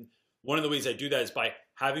 And one of the ways I do that is by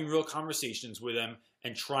having real conversations with them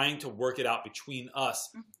and trying to work it out between us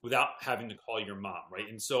without having to call your mom, right?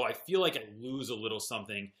 And so I feel like I lose a little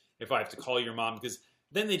something if I have to call your mom because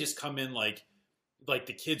then they just come in like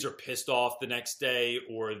the kids are pissed off the next day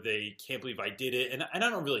or they can't believe I did it. And I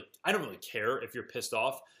don't really care if you're pissed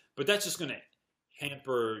off, but that's just going to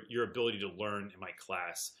hamper your ability to learn in my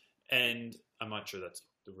class. And I'm not sure that's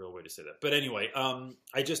the real way to say that. But anyway,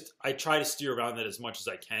 I try to steer around that as much as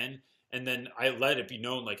I can. And then I let it be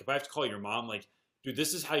known, like if I have to call your mom, like, dude,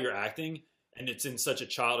 this is how you're acting. And it's in such a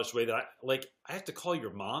childish way that I have to call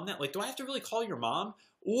your mom that, like, do I have to really call your mom?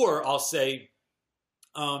 Or I'll say,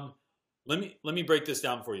 let me break this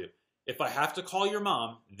down for you. If I have to call your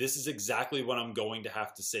mom, this is exactly what I'm going to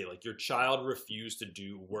have to say. Like, your child refused to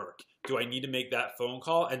do work. Do I need to make that phone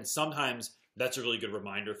call? And sometimes that's a really good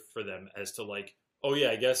reminder for them as to like, oh yeah,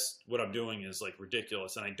 I guess what I'm doing is like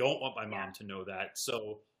ridiculous and I don't want my mom to know that.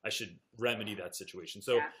 So I should remedy that situation.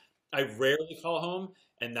 So I rarely call home,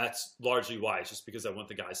 and that's largely why. It's just because I want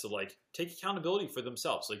the guys to like take accountability for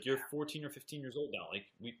themselves. Like, you're 14 or 15 years old now. Like,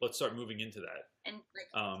 let's start moving into that. And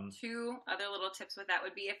like 2 other little tips with that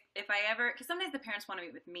would be if I ever, because sometimes the parents want to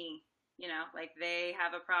meet with me, you know, like they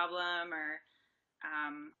have a problem or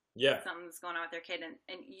something's going on with their kid,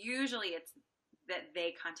 and usually it's that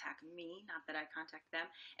they contact me, not that I contact them.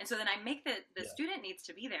 And so then I make the student needs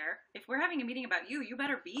to be there. If we're having a meeting about you, you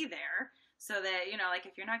better be there. So that, you know, like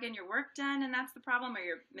if you're not getting your work done and that's the problem, or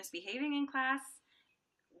you're misbehaving in class,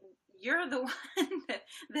 you're the one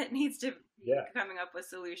that needs to be coming up with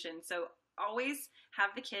solutions. So always have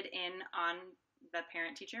the kid in on the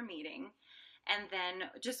parent-teacher meeting. And then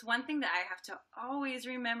just one thing that I have to always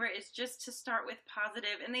remember is just to start with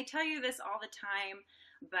positive. And they tell you this all the time,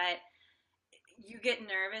 but you get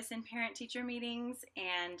nervous in parent-teacher meetings.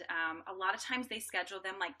 And a lot of times they schedule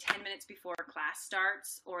them like 10 minutes before class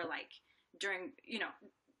starts, or like during, you know,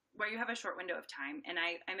 where you have a short window of time. And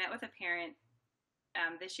I met with a parent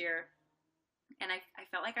this year, and I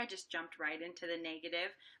felt like I just jumped right into the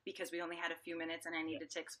negative because we only had a few minutes and I needed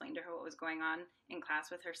to explain to her what was going on in class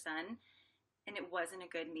with her son. And it wasn't a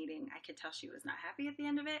good meeting. I could tell she was not happy at the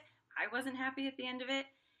end of it. I wasn't happy at the end of it.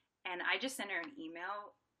 And I just sent her an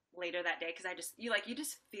email later that day because you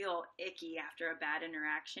just feel icky after a bad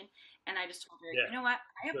interaction. And I just told her, you know what?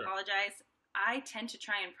 I apologize. I tend to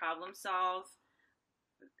try and problem solve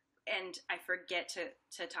and I forget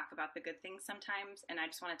to talk about the good things sometimes. And I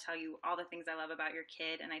just want to tell you all the things I love about your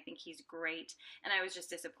kid. And I think he's great. And I was just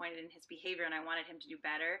disappointed in his behavior and I wanted him to do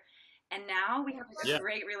better. And now we have like a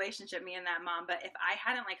great relationship, me and that mom. But if I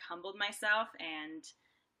hadn't like humbled myself and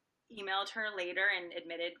emailed her later and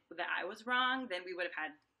admitted that I was wrong, then we would have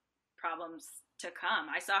had problems to come.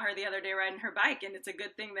 I saw her the other day riding her bike, and it's a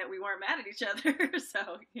good thing that we weren't mad at each other.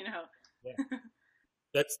 So, you know. Yeah.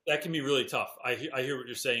 That can be really tough. I hear what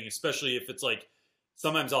you're saying, especially if it's like,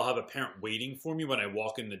 sometimes I'll have a parent waiting for me when I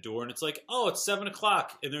walk in the door and it's like, oh, it's 7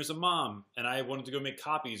 o'clock and there's a mom and I wanted to go make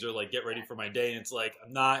copies or like get ready for my day. And it's like,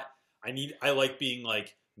 I like being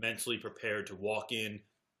like mentally prepared to walk in,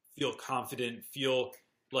 feel confident, feel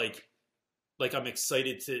like I'm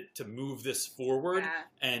excited to move this forward.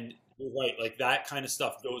 And you're right, like that kind of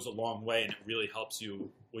stuff goes a long way and it really helps you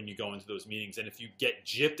when you go into those meetings. And if you get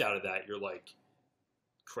gypped out of that, you're like,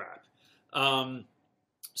 crap.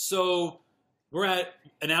 So we're at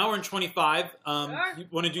an hour and 25. You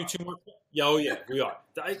want to do 2 more? Yeah, oh yeah, we are.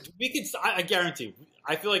 I guarantee.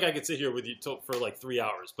 I feel like I could sit here with you for like 3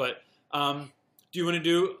 hours. But do you want to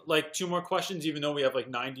do like 2 more questions, even though we have like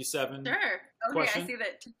 97? Sure. Okay, questions? I see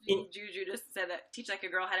that Juju just said that Teach Like a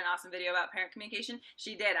Girl had an awesome video about parent communication.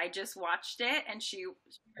 She did. I just watched it, and she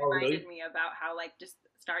reminded me about how like just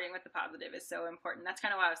starting with the positive is so important. That's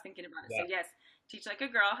kind of why I was thinking about it. Yeah. So yes, Teach Like a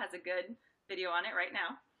Girl has a good video on it right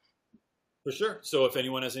now. For sure. So if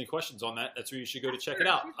anyone has any questions on that, that's where you should go to check it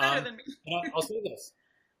out. She's better than me. I'll say this.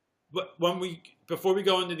 But before we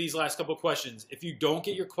go into these last couple of questions, if you don't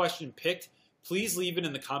get your question picked, please leave it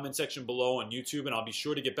in the comment section below on YouTube, and I'll be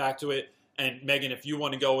sure to get back to it. And Megan, if you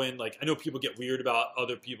want to go in, like I know people get weird about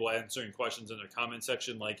other people answering questions in their comment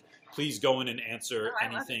section. Like, please go in and answer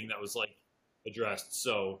anything that was like addressed.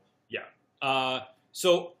 So yeah.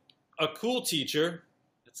 So a cool teacher.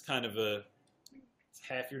 That's kind of it's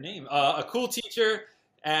half your name. A cool teacher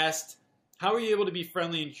asked, how are you able to be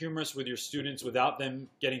friendly and humorous with your students without them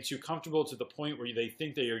getting too comfortable to the point where they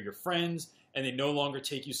think they are your friends and they no longer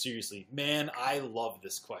take you seriously? Man, I love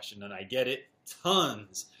this question, and I get it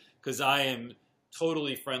tons because I am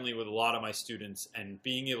totally friendly with a lot of my students, and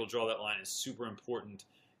being able to draw that line is super important.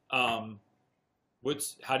 How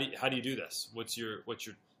do you do this? What's your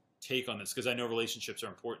take on this? Because I know relationships are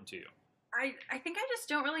important to you. I think I just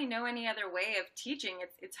don't really know any other way of teaching.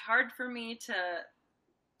 It's hard for me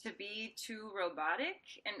to be too robotic,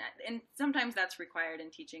 and sometimes that's required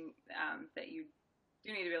in teaching, that you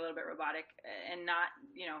do need to be a little bit robotic and not,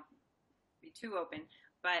 be too open.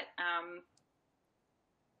 But I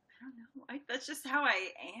don't know. That's just how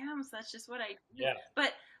I am. So that's just what I do. Yeah.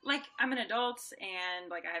 But like, I'm an adult and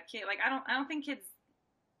like I have kids. Like I don't think kids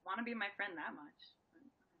want to be my friend that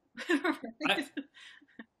much.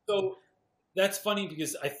 So that's funny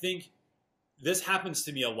because I think this happens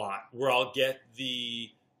to me a lot, where I'll get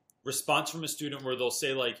the response from a student where they'll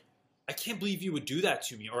say like, I can't believe you would do that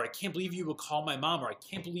to me, or I can't believe you would call my mom, or I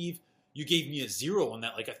can't believe you gave me a 0 on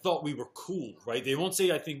that. Like, I thought we were cool, right? They won't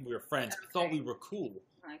say I think we were friends. I thought we were cool.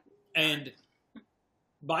 And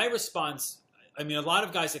my response, I mean, a lot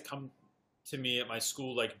of guys that come to me at my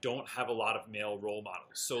school, like, don't have a lot of male role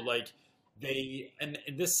models. So, like, and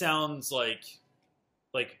this sounds like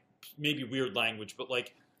maybe weird language, but,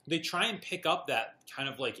 like, they try and pick up that kind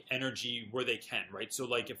of, like, energy where they can, right? So,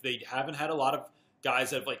 like, if they haven't had a lot of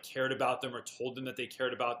guys that have, like, cared about them or told them that they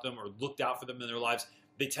cared about them or looked out for them in their lives,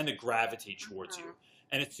 they tend to gravitate towards you.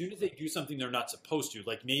 And as soon as they do something they're not supposed to,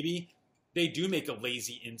 like, maybe they do make a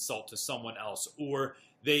lazy insult to someone else, or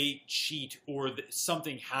they cheat, or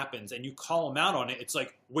something happens and you call them out on it, it's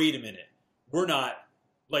like, wait a minute, we're not,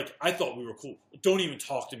 like, I thought we were cool. Don't even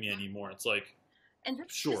talk to me anymore. It's like, and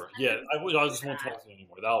sure, yeah, I just won't talk to you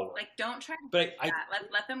anymore. That'll work. Like, don't try to do that.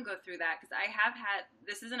 Let them go through that, because I have had,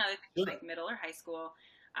 this is another thing, like middle or high school,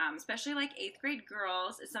 especially like 8th grade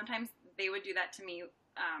girls, sometimes they would do that to me.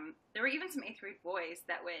 There were even some 8th grade boys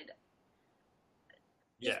that would,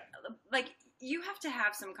 like, you have to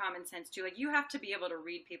have some common sense too. Like, you have to be able to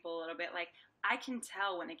read people a little bit. Like, I can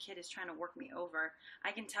tell when a kid is trying to work me over.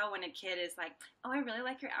 I can tell when a kid is like, oh, I really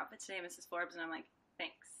like your outfit today, Mrs. Forbes. And I'm like,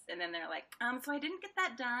 thanks. And then they're like, so I didn't get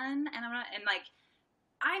that done. And I'm not, and like,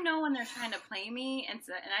 I know when they're trying to play me. And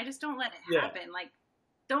I just don't let it happen. Like,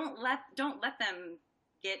 don't let them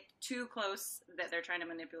get too close that they're trying to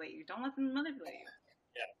manipulate you. Don't let them manipulate you.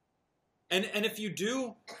 Yeah. And if you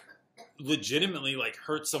do legitimately like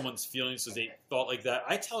hurt someone's feelings because they thought like that,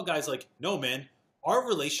 I tell guys like, no, man, our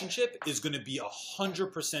relationship is going to be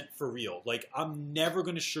 100% for real. Like, I'm never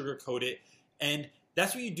going to sugarcoat it. And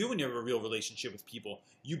that's what you do when you have a real relationship with people.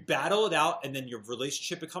 You battle it out, and then your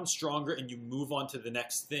relationship becomes stronger and you move on to the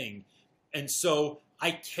next thing. And so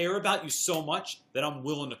I care about you so much that I'm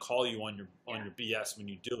willing to call you on your BS when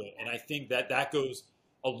you do it. And I think that goes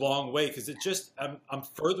a long way, because it just, I'm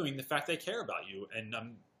furthering the fact that I care about you, and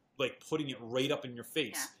I'm like putting it right up in your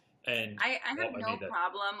face. And I have no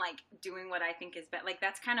problem like doing what I think is best. Like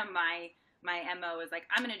that's kind of my MO is like,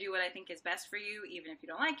 I'm going to do what I think is best for you, even if you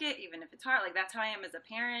don't like it, even if it's hard. Like that's how I am as a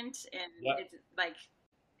parent. And it's like,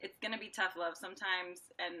 it's going to be tough love sometimes.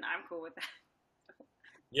 And I'm cool with that.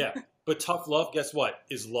 Yeah. But tough love, guess what,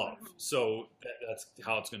 is love. So that's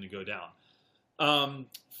how it's going to go down.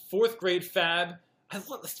 Fourth grade Fab. I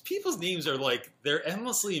love people's names are like, they're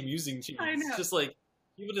endlessly amusing to me. I know. It's just like,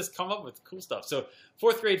 people just come up with cool stuff. So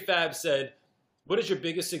fourth grade Fab said, what is your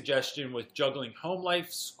biggest suggestion with juggling home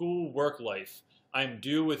life, school, work life? I'm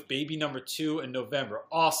due with baby number 2 in November.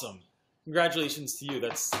 Awesome. Congratulations to you.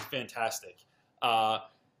 That's fantastic.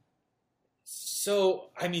 So,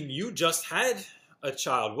 I mean, you just had a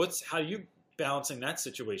child. How are you balancing that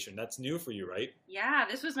situation? That's new for you, right? Yeah,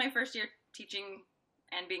 this was my first year teaching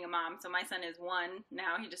and being a mom. So my son is 1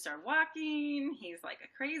 now. He just started walking. He's like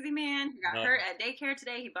a crazy man. He got hurt at daycare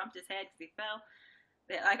today. He bumped his head because he fell.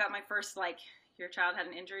 I got my first, like, your child had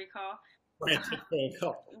an injury call.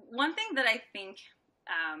 One thing that I think,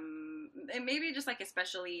 and maybe just like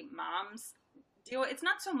especially moms deal, it's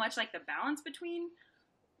not so much like the balance between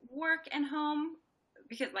work and home,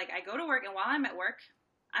 because like I go to work, and while I'm at work,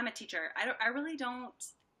 I'm a teacher. I really don't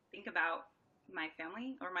think about my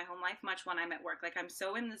family or my home life much when I'm at work. Like I'm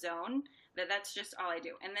so in the zone that's just all I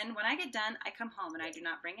do. And then when I get done, I come home and I do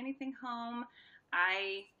not bring anything home.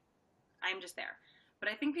 I'm just there. But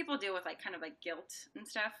I think people deal with like kind of like guilt and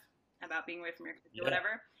stuff about being away from your kids or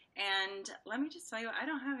whatever. And let me just tell you, I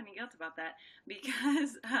don't have any guilt about that,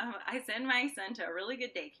 because I send my son to a really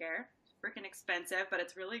good daycare. Freaking expensive, but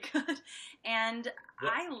it's really good. And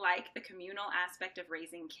I like the communal aspect of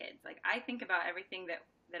raising kids. Like I think about everything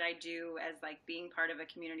that I do as like being part of a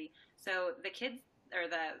community. So the kids or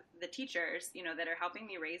the teachers, you know, that are helping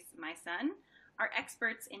me raise my son are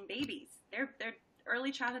experts in babies. They're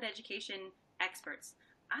early childhood education experts.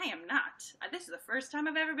 I am not. This is the first time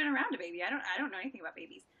I've ever been around a baby. I don't know anything about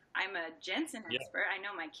babies. I'm a Jensen expert. I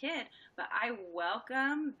know my kid, but I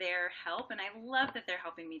welcome their help, and I love that they're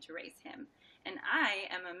helping me to raise him. And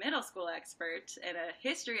I am a middle school expert and a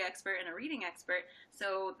history expert and a reading expert.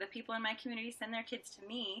 So the people in my community send their kids to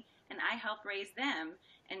me, and I help raise them.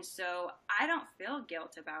 And so I don't feel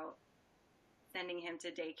guilt about sending him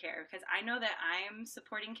to daycare, because I know that I'm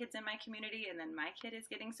supporting kids in my community, and then my kid is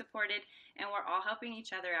getting supported, and we're all helping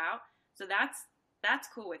each other out. So that's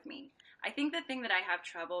cool with me. I think the thing that I have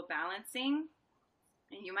trouble balancing,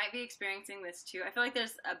 and you might be experiencing this too, I feel like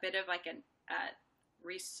there's a bit of like a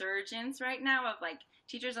resurgence right now of like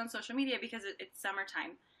teachers on social media, because it's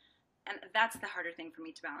summertime. And that's the harder thing for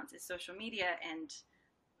me to balance, is social media and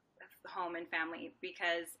home and family,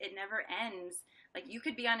 because it never ends. Like you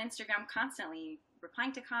could be on Instagram constantly,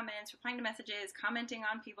 replying to comments, replying to messages, commenting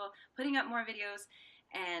on people, putting up more videos.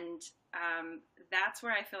 And that's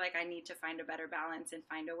where I feel like I need to find a better balance and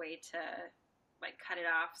find a way to like cut it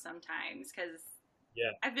off sometimes, because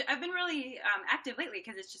I've been really active lately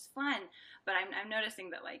because it's just fun, but I'm noticing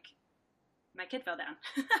that like my kid fell down.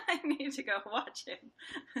 I need to go watch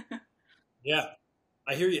him. Yeah,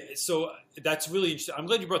 I hear you. So that's really interesting. I'm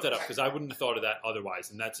glad you brought that up, because I wouldn't have thought of that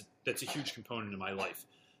otherwise, and that's a huge component in my life.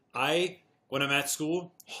 When I'm at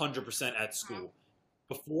school, 100% at school.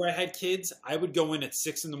 Before I had kids, I would go in at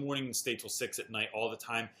 6 in the morning and stay till 6 at night all the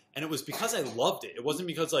time. And it was because I loved it. It wasn't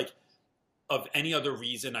because like of any other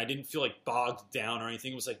reason. I didn't feel like bogged down or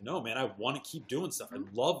anything. It was like, no, man, I want to keep doing stuff. I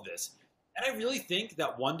love this. And I really think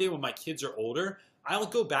that one day when my kids are older, I'll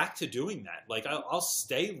go back to doing that. Like I'll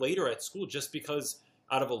stay later at school just because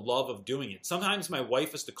out of a love of doing it. Sometimes my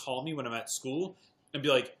wife has to call me when I'm at school and be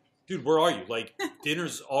like, dude, where are you? Like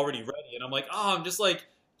dinner's already ready. And I'm like, oh, I'm just like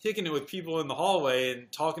kicking it with people in the hallway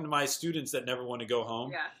and talking to my students that never want to go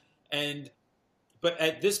home. Yeah. But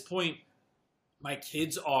at this point, my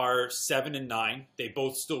kids are 7 and 9. They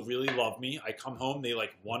both still really love me. I come home, they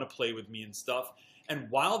like want to play with me and stuff. And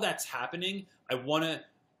while that's happening, I want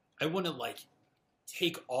to like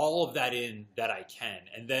take all of that in that I can.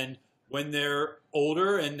 And then when they're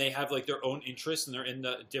older and they have like their own interests and they're in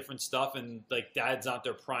the different stuff, and like dad's not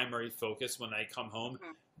their primary focus when I come home,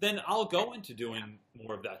 then I'll go into doing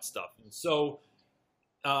more of that stuff. And so,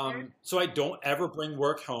 so I don't ever bring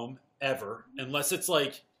work home ever, unless it's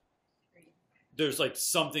like there's like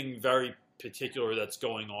something very particular that's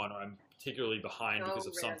going on, or I'm particularly behind because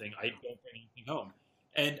of something. I don't bring anything home.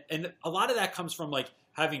 And a lot of that comes from like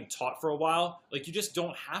having taught for a while. Like you just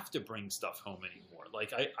don't have to bring stuff home anymore.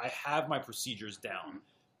 Like I have my procedures down.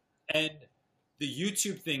 And the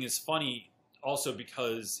YouTube thing is funny also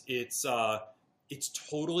because it's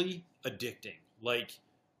totally addicting. Like,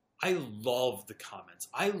 I love the comments.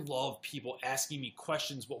 I love people asking me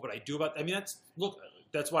questions. What would I do about? I mean,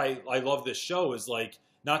 that's why I love this show. Is like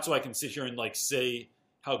not so I can sit here and like say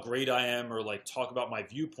how great I am or like talk about my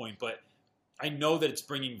viewpoint, but I know that it's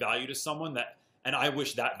bringing value to someone that, and I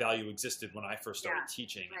wish that value existed when I first started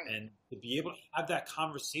teaching. Right. And to be able to have that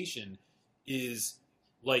conversation is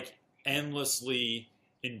like endlessly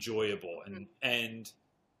enjoyable. And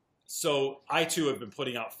so I too have been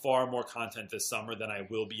putting out far more content this summer than I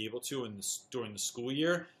will be able to during the school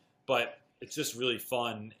year, but it's just really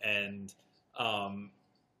fun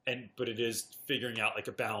but it is figuring out like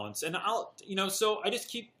a balance, and so I just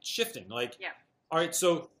keep shifting. Like, all right,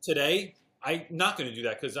 so today I'm not going to do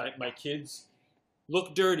that because my kids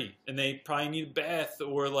look dirty and they probably need a bath,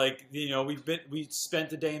 or like, we spent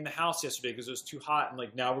the day in the house yesterday because it was too hot, and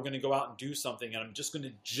like now we're going to go out and do something, and I'm just going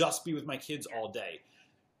to be with my kids all day.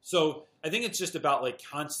 So I think it's just about like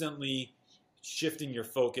constantly shifting your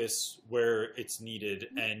focus where it's needed,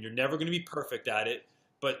 and you're never going to be perfect at it.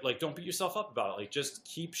 But like, don't beat yourself up about it. Like, just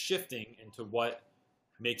keep shifting into what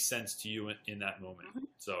makes sense to you in that moment.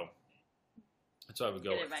 So that's what I would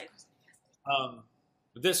go with. Advice.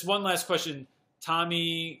 This one last question,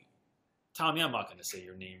 Tommy, I'm not going to say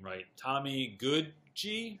your name right. Tommy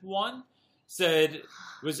Goodg1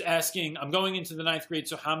 was asking, I'm going into the 9th grade.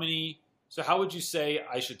 So how would you say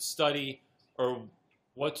I should study, or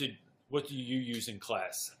what do you use in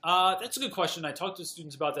class? That's a good question. I talked to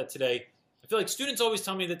students about that today. I feel like students always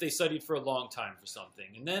tell me that they studied for a long time for something,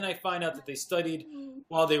 and then I find out that they studied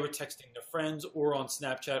while they were texting their friends or on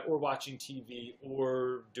Snapchat or watching TV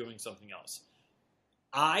or doing something else.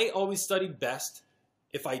 I always studied best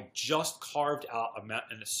if I just carved out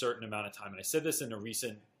a certain amount of time. And I said this in a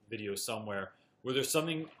recent video somewhere where there's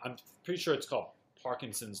something, I'm pretty sure it's called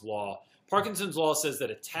Parkinson's Law. Parkinson's Law says that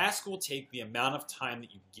a task will take the amount of time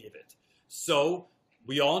that you give it. So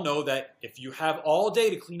we all know that if you have all day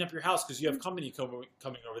to clean up your house because you have company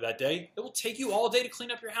coming over that day, it will take you all day to clean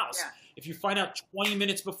up your house. Yeah. If you find out 20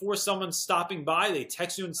 minutes before someone's stopping by, they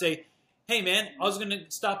text you and say, hey, man, I was going to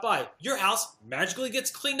stop by. Your house magically gets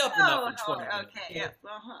cleaned up in that 20 minutes. Okay,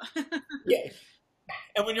 yeah. Yeah.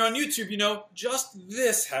 And when you're on YouTube, just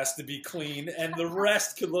this has to be clean and the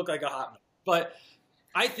rest could look like a hot mess. But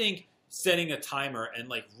I think setting a timer and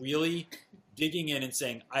like really digging in and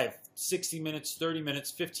saying, I have 60 minutes, 30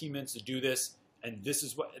 minutes, 15 minutes to do this, and this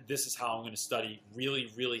is how I'm going to study,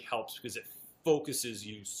 really, really helps because it focuses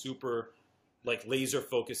you like laser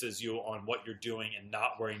focuses you on what you're doing and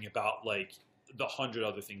not worrying about like the 100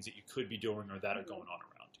 other things that you could be doing or that are going on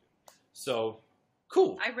around you. So,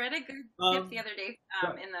 cool. I read a good tip the other day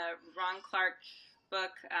in the Ron Clark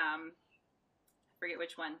book. I forget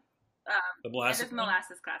which one. The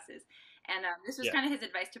molasses classes. And this was kind of his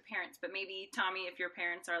advice to parents, but maybe, Tommy, if your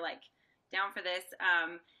parents are like down for this,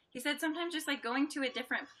 he said sometimes just like going to a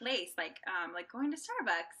different place, like going to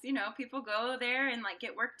Starbucks, people go there and like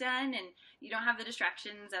get work done and you don't have the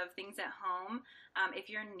distractions of things at home. If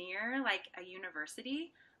you're near like a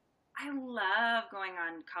university, I love going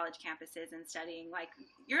on college campuses and studying. Like,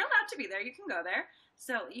 you're allowed to be there. You can go there.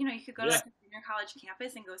 So, you could go to like a junior college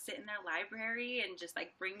campus and go sit in their library and just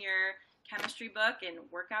like bring your chemistry book and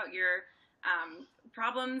work out your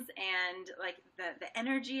problems, and like the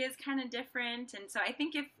energy is kind of different. And so I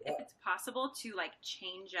think if it's possible to like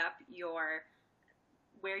change up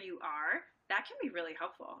where you are, that can be really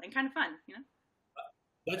helpful and kind of fun,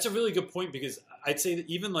 That's a really good point, because I'd say that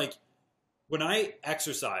even like when I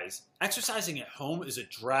exercising at home is a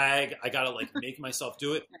drag. I gotta like make myself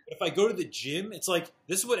do it. If I go to the gym, it's like,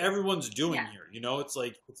 this is what everyone's doing here. It's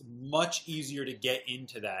like, it's much easier to get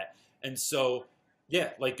into that. And so,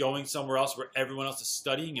 like going somewhere else where everyone else is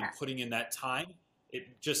studying and putting in that time,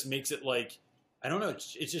 it just makes it like, I don't know,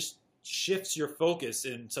 it just shifts your focus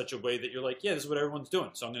in such a way that you're like, this is what everyone's doing,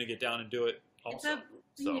 so I'm going to get down and do it also.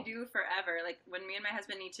 It's a thing you do forever. Like when me and my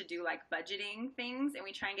husband need to do like budgeting things and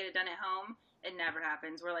we try and get it done at home, it never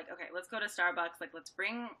happens. We're like, okay, let's go to Starbucks. Like, let's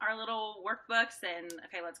bring our little workbooks and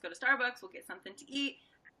okay, let's go to Starbucks. We'll get something to eat,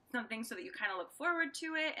 something so that you kind of look forward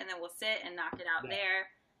to it, and then we'll sit and knock it out there.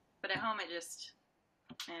 But at home, it just,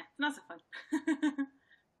 it's not so fun.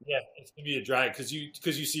 It's gonna be a drag because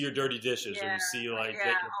you see your dirty dishes, or you see like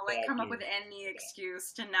I'll like come up with any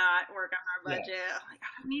excuse to not work on our budget. I'm like,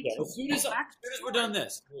 I need to. As soon as we're done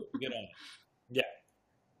this, we'll get on it.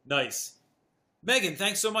 Nice. Megan,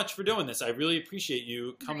 thanks so much for doing this. I really appreciate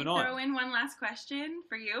you coming on. Throw in one last question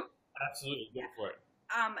for you. Absolutely, go for it.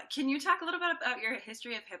 Can you talk a little bit about your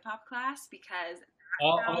history of hip hop class? Because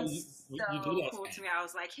Sounds you so did ask cool me. to me. I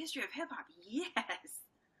was like, history of hip hop, yes.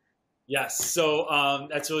 Yes. So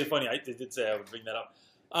that's really funny. I did say I would bring that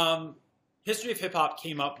up. History of hip hop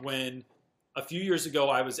came up when a few years ago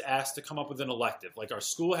I was asked to come up with an elective. Like our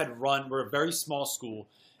school had run, we're a very small school,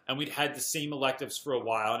 and we'd had the same electives for a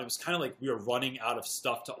while, and it was kind of like we were running out of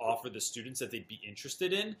stuff to offer the students that they'd be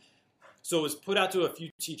interested in. So it was put out to a few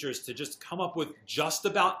teachers to just come up with just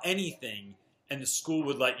about anything, and the school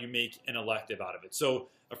would let you make an elective out of it. So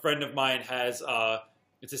a friend of mine has,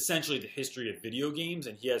 it's essentially the history of video games,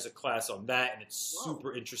 and he has a class on that, and it's Whoa.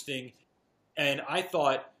 super interesting. And I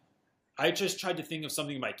thought, I just tried to think of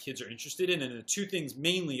something my kids are interested in, and the two things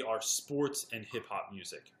mainly are sports and hip hop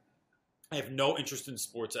music. I have no interest in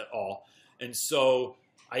sports at all, and so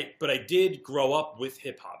but I did grow up with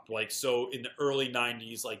hip hop. Like so, in the early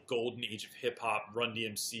 '90s, like golden age of hip hop, Run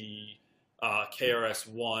DMC, KRS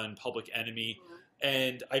One, Public Enemy,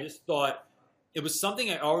 and I just thought it was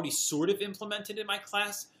something I already sort of implemented in my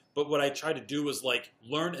class. But what I tried to do was like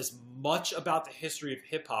learn as much about the history of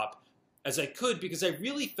hip hop as I could, because I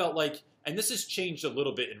really felt like, and this has changed a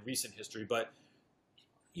little bit in recent history, but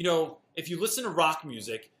you know, if you listen to rock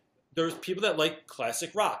music, there's people that like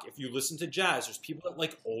classic rock. If you listen to jazz, there's people that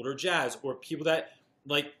like older jazz, or people that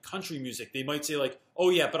like country music. They might say like, "Oh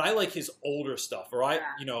yeah, but I like his older stuff," or I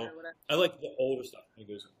like the older stuff.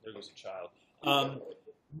 There goes a child.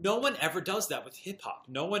 No one ever does that with hip hop.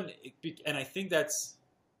 No one, and I think that's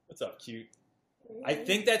what's up, cute. I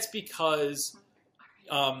think that's because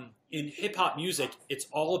in hip hop music, it's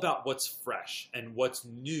all about what's fresh and what's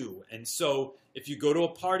new. And so if you go to a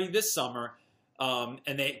party this summer and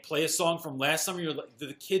they play a song from last summer,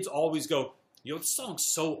 the kids always go, "Yo, this song's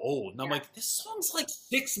so old." And I'm like, "This song's like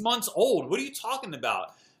 6 months old. What are you talking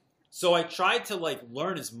about?" So I tried to like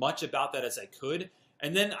learn as much about that as I could.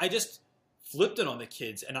 And then I just flipped it on the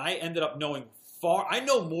kids, and I ended up knowing I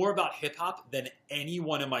know more about hip hop than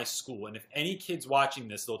anyone in my school. And if any kids watching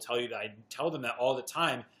this, they'll tell you that I tell them that all the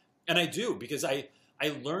time. And I do, because I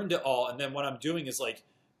learned it all. And then what I'm doing is like,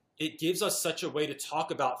 it gives us such a way to talk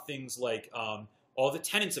about things like all the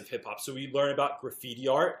tenets of hip hop. So we learn about graffiti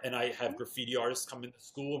art, and I have graffiti artists come into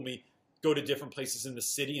school, and we go to different places in the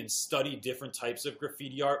city and study different types of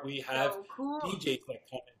graffiti art. We have DJs that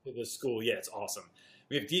come into the school. Yeah, it's awesome.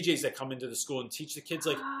 We have DJs that come into the school and teach the kids,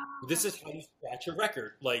 like, this is how you scratch a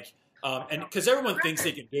record. Like, and because everyone thinks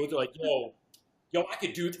they can do it. They're like, yo, I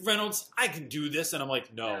could do it. Reynolds, I can do this. And I'm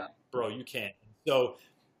like, no, bro, you can't. So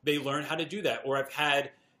they learn how to do that. Or I've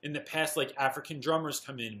had in the past, like, African drummers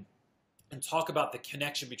come in and talk about the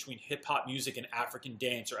connection between hip hop music and African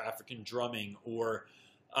dance or African drumming. Or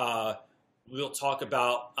we'll talk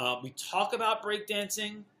about,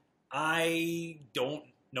 breakdancing. I don't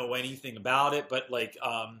know anything about it, but like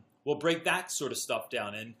we'll break that sort of stuff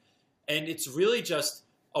down, and it's really just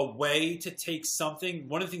a way to take something.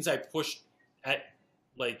 One of the things I push at,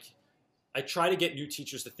 like, I try to get new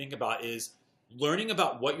teachers to think about is learning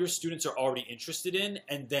about what your students are already interested in,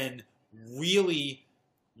 and then really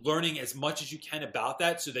learning as much as you can about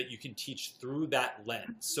that so that you can teach through that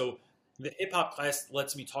lens. So the hip hop class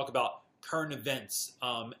lets me talk about current events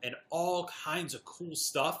and all kinds of cool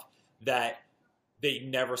stuff that they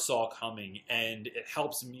never saw coming, and it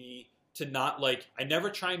helps me to not like, I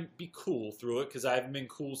never try and be cool through it, because I haven't been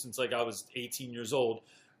cool since like I was 18 years old,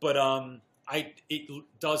 but it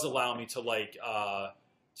does allow me to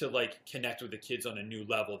connect with the kids on a new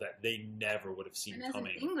level that they never would have seen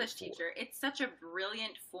coming. As an English before. teacher, it's such a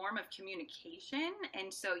brilliant form of communication,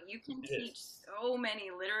 and so you can teach so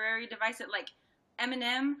many literary devices, like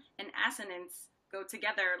Eminem and assonance go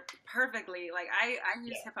together perfectly. Like I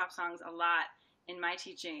use hip hop songs a lot in my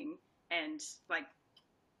teaching, and like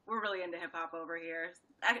we're really into hip hop over here.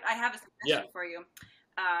 I have a suggestion for you.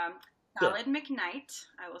 Solid McKnight,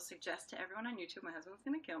 I will suggest to everyone on YouTube. My husband's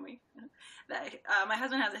gonna kill me. That my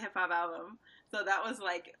husband has a hip hop album, so that was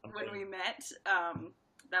like when we met.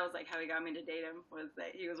 That was like how he got me to date him, was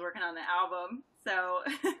that he was working on the album. So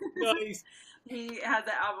Nice. He has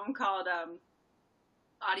an album called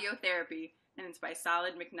Audio Therapy, and it's by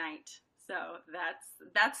Solid McKnight. So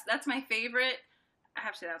that's my favorite. I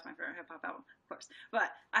have to say that's my favorite hip hop album, of course.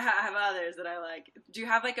 But I have others that I like. Do you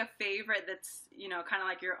have like a favorite that's, you know, kind of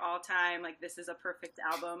like your all time, like this is a perfect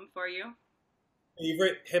album for you?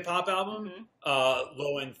 Favorite hip hop album?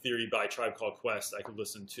 Low End Theory by Tribe Called Quest. I could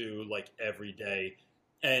listen to like every day.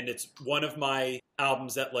 And it's one of my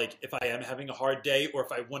albums that, like, if I am having a hard day, or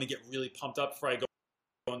if I want to get really pumped up before I go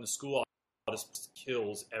into school, I'll just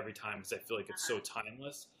kills every time, because I feel like it's so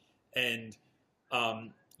timeless. And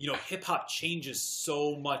you know, hip hop changes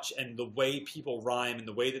so much, and the way people rhyme and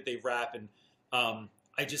the way that they rap, and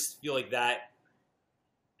I just feel like that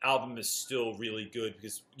album is still really good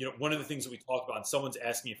because, you know, one of the things that we talk about, and someone's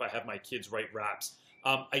asked me if I have my kids write raps.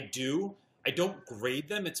 I do. I don't grade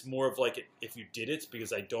them. It's more of like if you did it,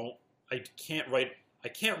 because I can't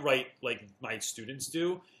write like my students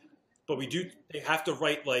do, but they have to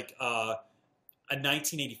write like a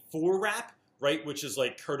 1984 rap, right? Which is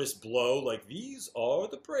like Curtis Blow, like these are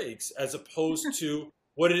the breaks, as opposed to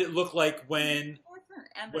what did it look like when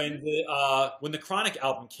the Chronic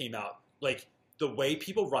album came out, like the way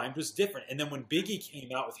people rhymed was different. And then when Biggie came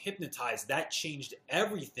out with Hypnotize, that changed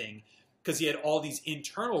everything because he had all these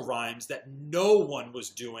internal rhymes that no one was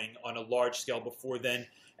doing on a large scale before then.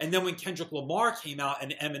 And then when Kendrick Lamar came out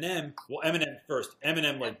and Eminem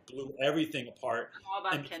like blew everything apart. I'm all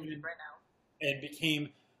about Kendrick right now. And became,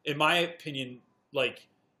 in my opinion, like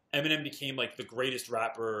Eminem became like the greatest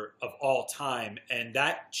rapper of all time. And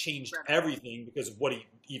that changed everything because of what he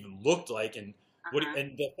even looked like and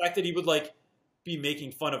and the fact that he would like be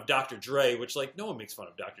making fun of Dr. Dre, which like no one makes fun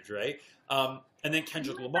of Dr. Dre. And then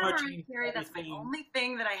Kendrick Lamar changed everything. That's my only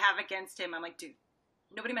thing that I have against him. I'm like, dude,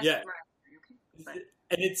 nobody messes with Mariah.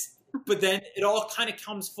 And but then it all kind of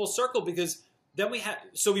comes full circle because then we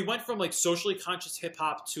went from like socially conscious hip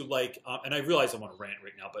hop to like, and I realize I'm on a rant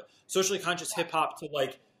right now, but socially conscious hip hop to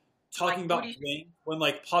like talking about bling. When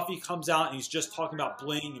like Puffy comes out and he's just talking about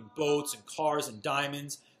bling and boats and cars and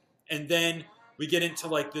diamonds, and then we get into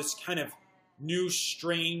like this kind of new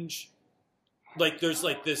strange, like there's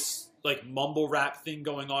like this like mumble rap thing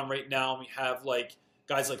going on right now. We have like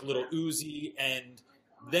guys like Lil Uzi, and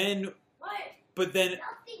then. But then,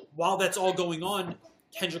 while that's all going on,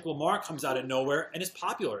 Kendrick Lamar comes out of nowhere and is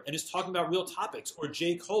popular and is talking about real topics. Or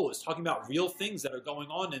J. Cole is talking about real things that are going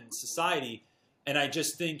on in society. And I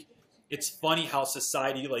just think it's funny how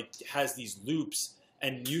society like has these loops,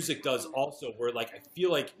 and music does also. Where like I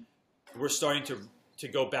feel like we're starting to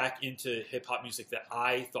go back into hip hop music that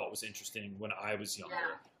I thought was interesting when I was younger.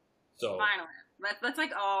 Yeah. So finally, that's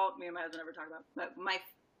like all me and my husband ever talk about. But my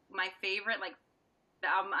favorite like. The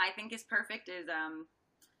album I think is perfect is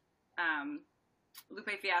Lupe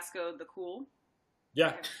Fiasco, The Cool.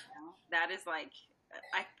 Yeah. That is like,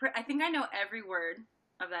 I think I know every word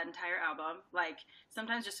of that entire album. Like,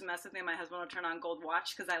 sometimes just to mess with me, my husband will turn on Gold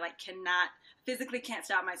Watch because I like physically can't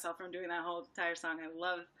stop myself from doing that whole entire song. I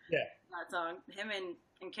love that song. Him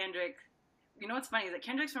and Kendrick, you know what's funny is that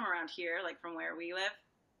Kendrick's from around here, like from where we live.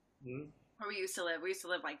 Mm-hmm. Where we used to live. We used to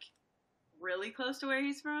live like really close to where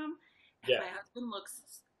he's from. And my husband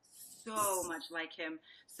looks so much like him.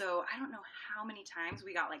 So I don't know how many times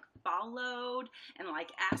we got like followed and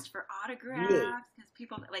like asked for autographs because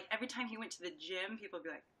people like every time he went to the gym, people would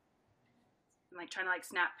be like trying to like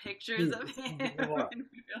snap pictures of him.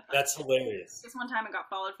 That's hilarious. This one time I got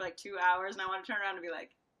followed for like 2 hours, and I want to turn around and be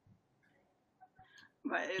like,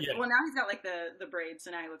 but well now he's got like the braids,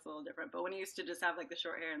 so now he looks a little different. But when he used to just have like the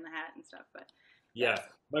short hair and the hat and stuff, but. Yeah,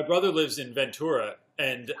 my brother lives in Ventura,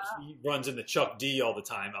 and he runs into Chuck D all the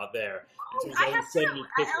time out there. So I have to.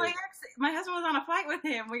 At LAX, my husband was on a flight with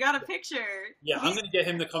him. We got a picture. Yeah, I'm going to get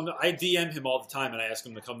him to come. I DM him all the time, and I ask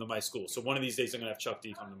him to come to my school. So one of these days, I'm going to have Chuck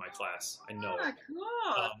D come to my class. I know.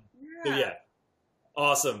 Cool. So yeah,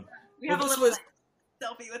 awesome. We have a little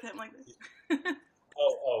selfie with him like this.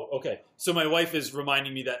 Okay. So my wife is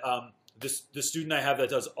reminding me that the student I have that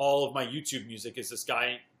does all of my YouTube music is this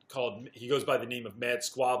guy he goes by the name of Mad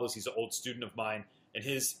Squabbles. He's an old student of mine, and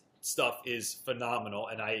his stuff is phenomenal.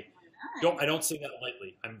 And I don't say that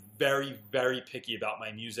lightly. I'm very, very picky about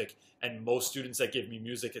my music. And most students that give me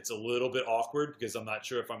music, it's a little bit awkward because I'm not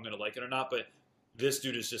sure if I'm going to like it or not. But this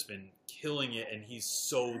dude has just been killing it, and he's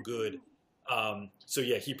so good. So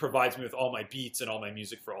yeah, he provides me with all my beats and all my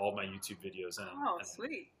music for all my YouTube videos. And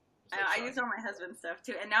sweet. I use all my husband's stuff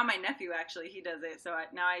too, and now my nephew actually he does it. So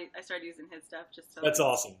now I started using his stuff just so. That's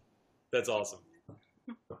awesome. That's awesome.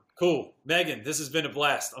 Cool, Megan. This has been a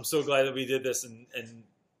blast. I'm so glad that we did this and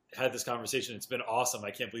had this conversation. It's been awesome.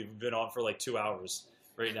 I can't believe we've been on for like 2 hours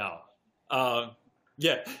right now.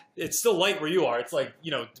 Yeah, it's still light where you are. It's like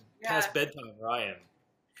past bedtime where I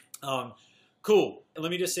am. Cool. And let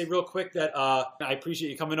me just say real quick that I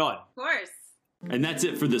appreciate you coming on. Of course. And that's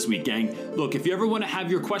it for this week, gang. Look, if you ever want to have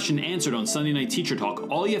your question answered on Sunday Night Teacher Talk,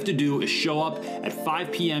 all you have to do is show up at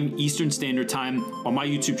 5 p.m. Eastern Standard Time on my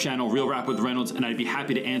YouTube channel, Real Rap with Reynolds, and I'd be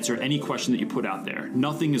happy to answer any question that you put out there.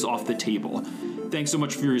 Nothing is off the table. Thanks so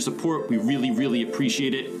much for your support. We really, really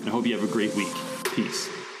appreciate it, and I hope you have a great week. Peace.